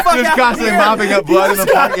 What the fuck Just constantly mopping up blood in the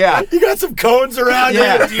park. Yeah. You got some cones around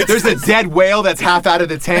Yeah, you. there's a dead whale that's half out of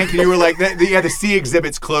the tank, and you were like, the sea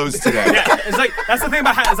exhibit's closed today. Yeah, it's like that's the thing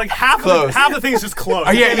about it's like half the thing is just closed.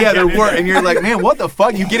 Oh, yeah, there were, and you're like, man, what the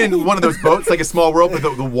fuck? You get into one of those boats, like a small world, but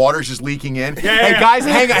the water's just leaking in. Hey, guys,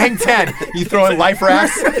 hang 10. You throw in life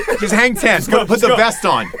rafts. Just hang 10. Go, put the vest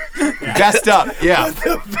on. Vest up. Yeah. It's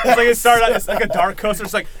like it started out, it's like a dark coaster.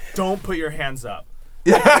 It's like, don't put your hands up.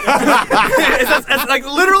 it's like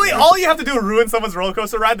literally all you have to do to ruin someone's roller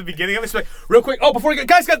coaster ride at the beginning of it is like, real quick, before you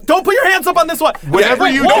guys, don't put your hands up on this one. Whatever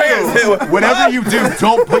you do,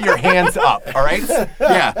 don't put your hands up, all right?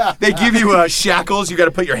 Yeah. They give you shackles, you got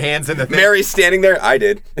to put your hands in the thing. Mary's standing there. I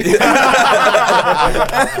did.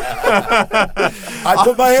 I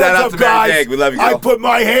put my hands up, guys. We love you, I girl. put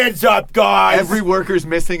my hands up, guys. Every worker's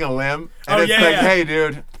missing a limb. And hey,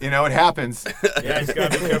 dude, you know, it happens. Yeah, you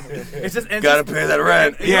gotta be careful. It's just Gotta pay that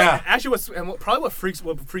rent. Yeah. Actually, what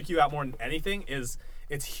freak you out more than anything is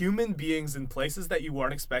it's human beings in places that you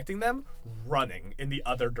weren't expecting them running in the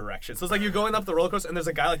other direction. So it's like you're going up the roller coaster and there's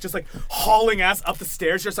a guy like just like hauling ass up the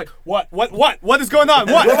stairs. You're just like, what is going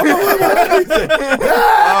on? What?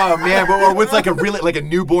 Oh man, or with like a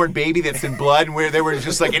newborn baby that's in blood, and where they were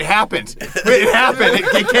just like, it happened. It happened.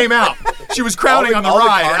 It came out. She was crowning on the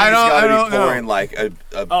ride. I don't know. Pouring like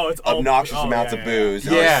obnoxious amounts of booze.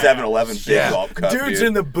 Yeah. 7-Eleven big gulp cup. Dude's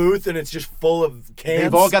in the booth and it's just full of cans.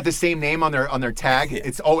 They've all got the same name on their tag.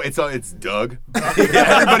 It's Doug.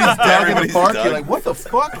 Everybody's Doug in the park. Doug. You're like, what the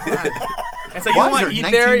fuck? It's like, you don't want to eat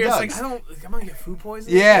there. You're like, I'm going to get food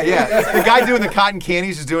poisoning. Yeah. The guy doing the cotton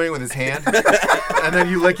candies is doing it with his hand. And then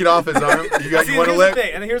you lick it off his arm. You want to lick?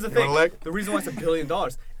 And here's the thing. The reason why it's $1 billion,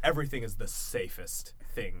 everything is the safest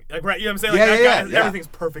thing. Like, right, you know what I'm saying? Everything's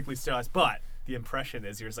perfectly sterilized. But the impression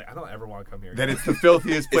is you're just like, I don't ever want to come here again. That it's the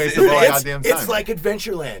filthiest place of all goddamn time. It's like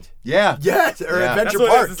Adventureland. Yeah. Yes, or Adventure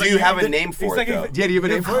Park. Do you have a name for it, though? Yeah, do you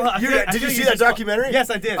have a name for it? Did you see that documentary?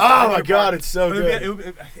 Yes, I did. Oh, my God, it's so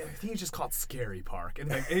good. I think you just call it Scary Park.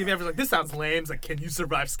 And everyone's like, this sounds lame. It's like, can you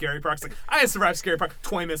survive Scary Park? It's like, I survived Scary Park.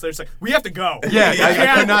 20 minutes later, it's like, we have to go. Yeah,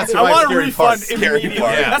 I could not survive I want a Scary refund Park. immediately.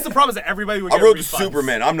 Yeah. That's the problem is that everybody would get I wrote refunds. to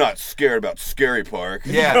Superman. I'm not scared about Scary Park.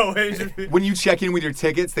 Yeah. When you check in with your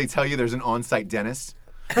tickets, they tell you there's an on-site dentist.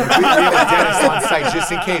 Like, we have a dentist on site just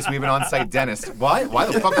in case. We have an on-site dentist. Why? Why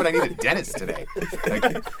the fuck would I need a dentist today? Like,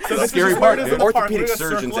 So Scary Park, dude. Orthopedic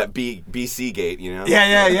surgeons at BC Gate, you know?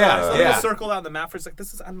 Yeah. There's a circle out on the map. It's like,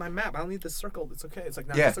 this is on my map. I don't need this circle. It's okay. It's like,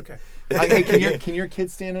 no, it's okay. Hey, can your kid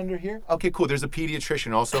stand under here? Okay, cool. There's a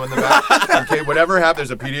pediatrician also in the back. Okay, whatever happens,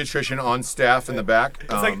 there's a pediatrician on staff in the back.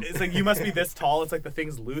 It's like you must be this tall. It's like the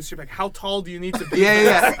thing's loose. You're like, how tall do you need to be?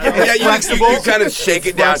 Yeah. It's flexible. You kind of shake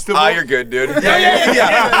it down. You're good, dude.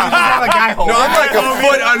 Yeah. No, I'm like a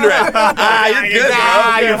foot under it. You're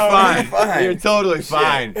good. You're fine. You're totally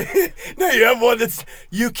fine. No, you have one that's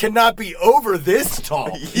you cannot be over this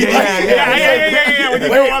tall. Yeah.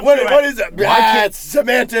 Wait, what is it? It's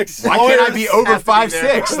semantics. Why can't I be over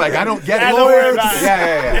 5'6"? Like, I don't get Don't worry about it.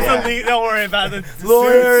 Yeah. It's elite. Don't worry about it. The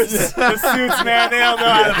Lawyers. the suits, man. They don't know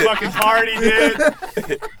how to fucking party,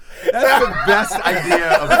 dude. That's the best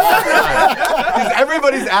idea of all time. Because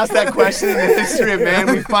everybody's asked that question in the history of man.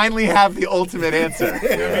 We finally have the ultimate answer.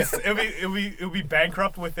 It'll be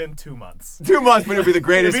bankrupt within 2 months. 2 months, but it'll be the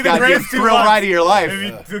greatest goddamn thrill ride of your life.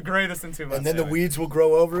 It'll be the greatest in 2 months. And then the weeds will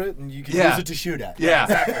grow over it, and you can use it to shoot at.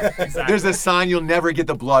 Yeah. Exactly. There's a sign you'll never get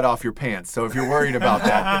the blood off your pants. So if you're worried about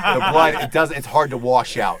that, the blood, it's hard to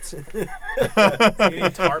wash out. You need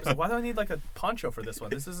tarps. Like, why do I need like a poncho for this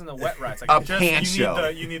one? This isn't a wet rat. It's like poncho.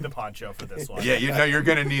 You need the poncho for this one. Yeah, you know you're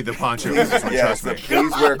gonna need the poncho for this one, trust me.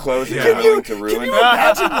 Please wear clothes you're Can willing to ruin. you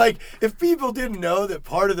imagine, like, if people didn't know that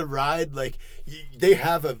part of the ride, like, they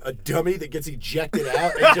have a dummy that gets ejected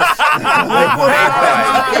out and just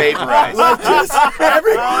vaporized. like,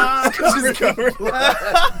 just covered.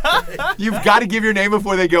 You've got to give your name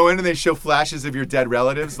before they go in, and they show flashes of your dead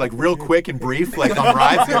relatives, like real quick and brief, like on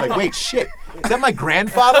rides. You're like, wait, shit, is that my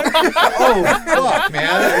grandfather? Oh, fuck,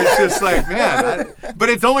 man. It's just like, man. But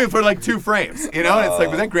it's only for like 2 frames, you know? And it's like,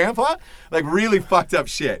 was that grandpa? Like really fucked up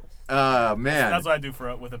shit. Oh, man. That's what I do with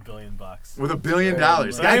 $1 billion. With $1 billion.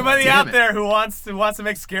 Anybody out there who wants to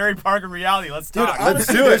make Scary Park a reality, let's talk. Let's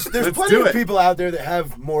do it. There's plenty of people out there that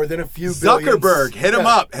have more than a few Zuckerberg, billions. hit him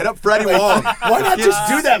up. Hit up Freddy Wong. Why not just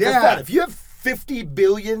do that for fun? If you have 50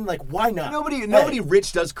 billion, like, why not? Nobody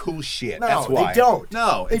rich does cool shit. No, That's why. they don't.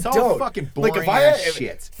 No, it's they all don't. fucking boring like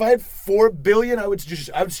shit. If I had 4 billion, I would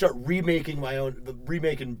start remaking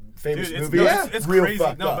famous movies. It's real crazy.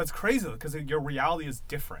 Fucked no, up. but it's crazy because your reality is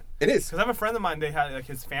different. It is. Because I have a friend of mine. They had like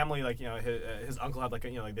his family, like his uncle had like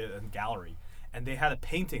a gallery, and they had a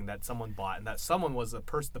painting that someone bought, and that someone was the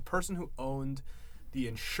person who owned the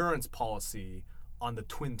insurance policy on the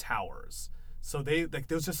Twin Towers. So there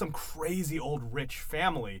was just some crazy old rich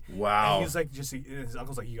family. Wow. And he's like, his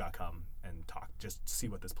uncle's like, you gotta come and talk, just see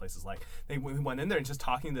what this place is like. We went in there and just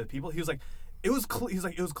talking to the people. He was like, it was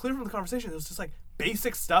clear from the conversation. It was just like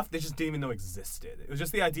basic stuff they just didn't even know existed. It was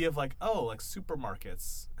just the idea of like, oh, like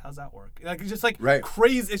supermarkets. How's that work? Like it's just like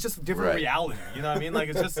crazy. It's just a different reality. You know what I mean? Like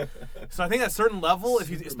it's just. So I think at a certain level,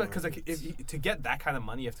 because to get that kind of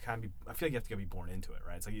money, you have to kind of be. I feel like you have to be born into it,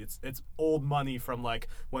 right? It's like it's old money from like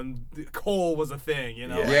when coal was a thing. You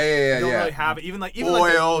know? You don't really have it. Even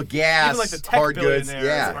oil, gas, even like the tech hard goods.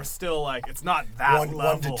 billionaires are still like it's not that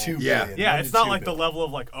level. 1 to 2 billion. Yeah, it's not like the level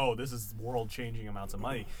of like, oh, this is world-changing amounts of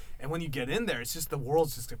money. And when you get in there, it's just the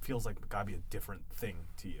world just feels like it gotta be a different thing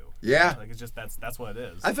to you. Yeah, like it's just that's what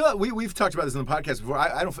it is. I feel like we've talked about this in the podcast before.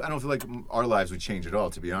 I don't feel like our lives would change at all,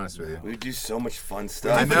 to be honest with you. We do so much fun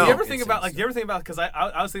stuff. I know. Do you ever think about because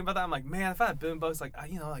I was thinking about that. I'm like, man, if I had $1 billion, like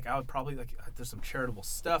I would probably there's some charitable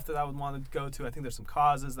stuff that I would want to go to. I think there's some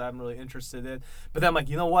causes that I'm really interested in. But then I'm like,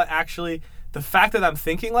 you know what? Actually, the fact that I'm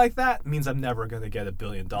thinking like that means I'm never gonna get $1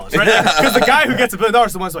 billion, right? Because the guy who gets $1 billion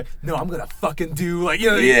is the one who's like, no, I'm gonna fucking do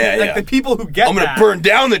the people who get. I'm gonna burn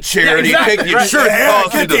down the charity, take the insurance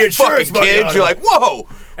policy to the fucking kids. You're like, whoa.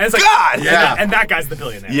 And it's like, God, yeah. And that guy's the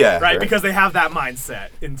billionaire, yeah, right? Because they have that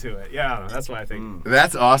mindset into it. Yeah, I don't know. That's why I think.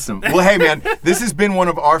 That's awesome. Well, hey, man, this has been one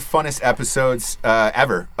of our funnest episodes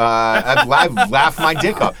ever. I've laughed my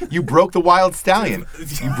dick off. You broke the wild stallion.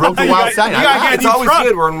 You broke the wild stallion. It's always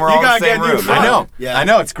good when we're all in the same room. I know. Yeah. I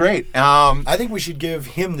know. It's great. I think we should give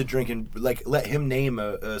him the drinking, let him name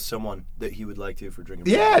someone that he would like to for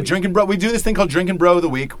drinking. Yeah, drinking bro. We do this thing called Drinking Bro of the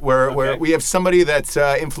Week, where we have somebody that's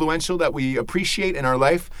influential that we appreciate in our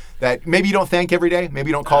life. That maybe you don't thank every day, maybe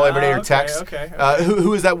you don't call every day or text. Okay.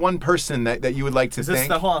 Who is that one person that you would like to thank?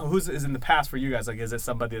 Hold on, who's in the past for you guys? Like, is it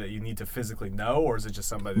somebody that you need to physically know, or is it just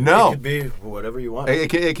somebody? No, it could be whatever you want.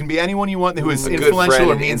 It can be anyone you want who is influential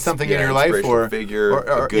or means something in your life, or figure,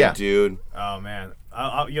 or a good dude. Oh man,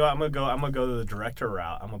 I'm gonna go to the director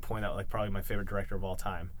route. I'm gonna point out probably my favorite director of all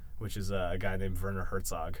time, which is a guy named Werner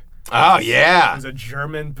Herzog. Oh yeah, he's a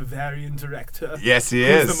German Bavarian director. Yes, he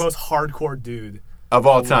is. He's the most hardcore dude of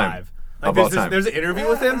all time. There's an interview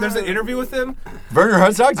with him. Werner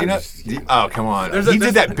Herzog, do you know? Oh, come on. He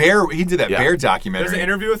did that bear documentary. There's an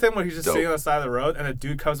interview with him where he's just sitting on the side of the road, and a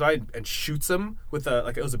dude comes by and shoots him with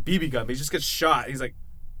it was a BB gun. But he just gets shot. He's like,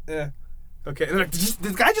 okay. And they're like, did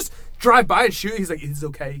the guy just drive by and shoot? He's like, it's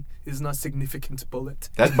okay. It's not a significant bullet.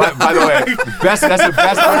 That's by the way, that's the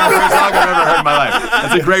best Werner Herzog I've ever heard in my life.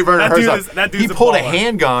 That's a great Werner Herzog. He pulled a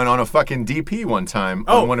handgun on a fucking DP one time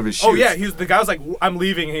on one of his shoots. Oh yeah, the guy was like, I'm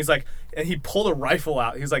leaving, and he's like, and he pulled a rifle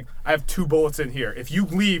out. He's like, I have 2 bullets in here. If you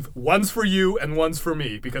leave, one's for you and one's for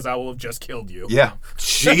me because I will have just killed you. Yeah.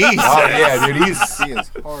 Jesus. Oh yeah, dude.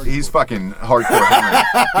 He's fucking hardcore Henry.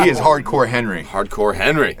 He is hardcore Henry. Hardcore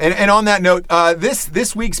Henry. And on that note,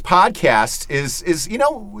 this week's podcast is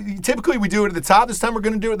typically we do it at the top. This time we're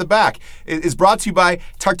going to do it at the back. It is brought to you by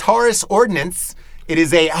Tartarus Ordnance. It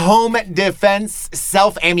is a home defense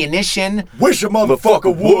self-ammunition. Wish a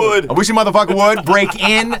motherfucker would. I wish a motherfucker would. Break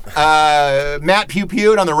in. Matt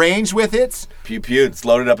pew-pewed on the range with it. Pew-pewed. It's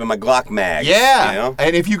loaded up in my Glock mag. Yeah. You know?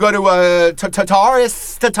 And if you go to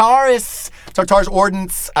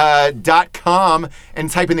tartarusordnance.com and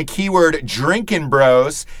type in the keyword Drinkin'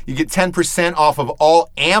 Bros, you get 10% off of all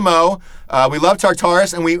ammo. We love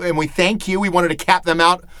Tartarus, and we thank you. We wanted to cap them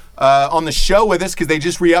out on the show with us because they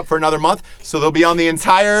just re-up for another month, so they'll be on the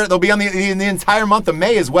entire month of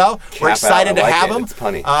May as well. We're excited to have them. It's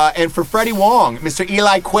funny. And for Freddy Wong, Mr.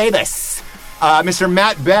 Eli Cuevas, Mr.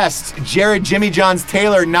 Matt Best, Jared Jimmy Johns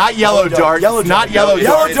Taylor, not Yellow Dart, Yellow Dart,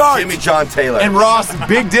 Jimmy John Taylor, and Ross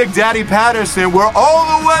Big Dick Daddy Patterson. We're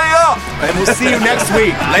all the way up, and we'll see you next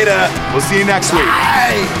week. Later. We'll see you next week.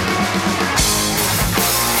 Bye.